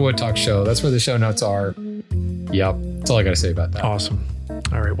is. Go to Wood Talk Show. That's where the show notes are. Yep. That's all I got to say about that. Awesome.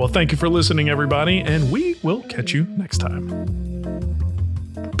 All right. Well, thank you for listening, everybody, and we will catch you next time.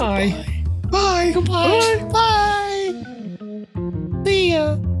 Bye. Bye. Goodbye.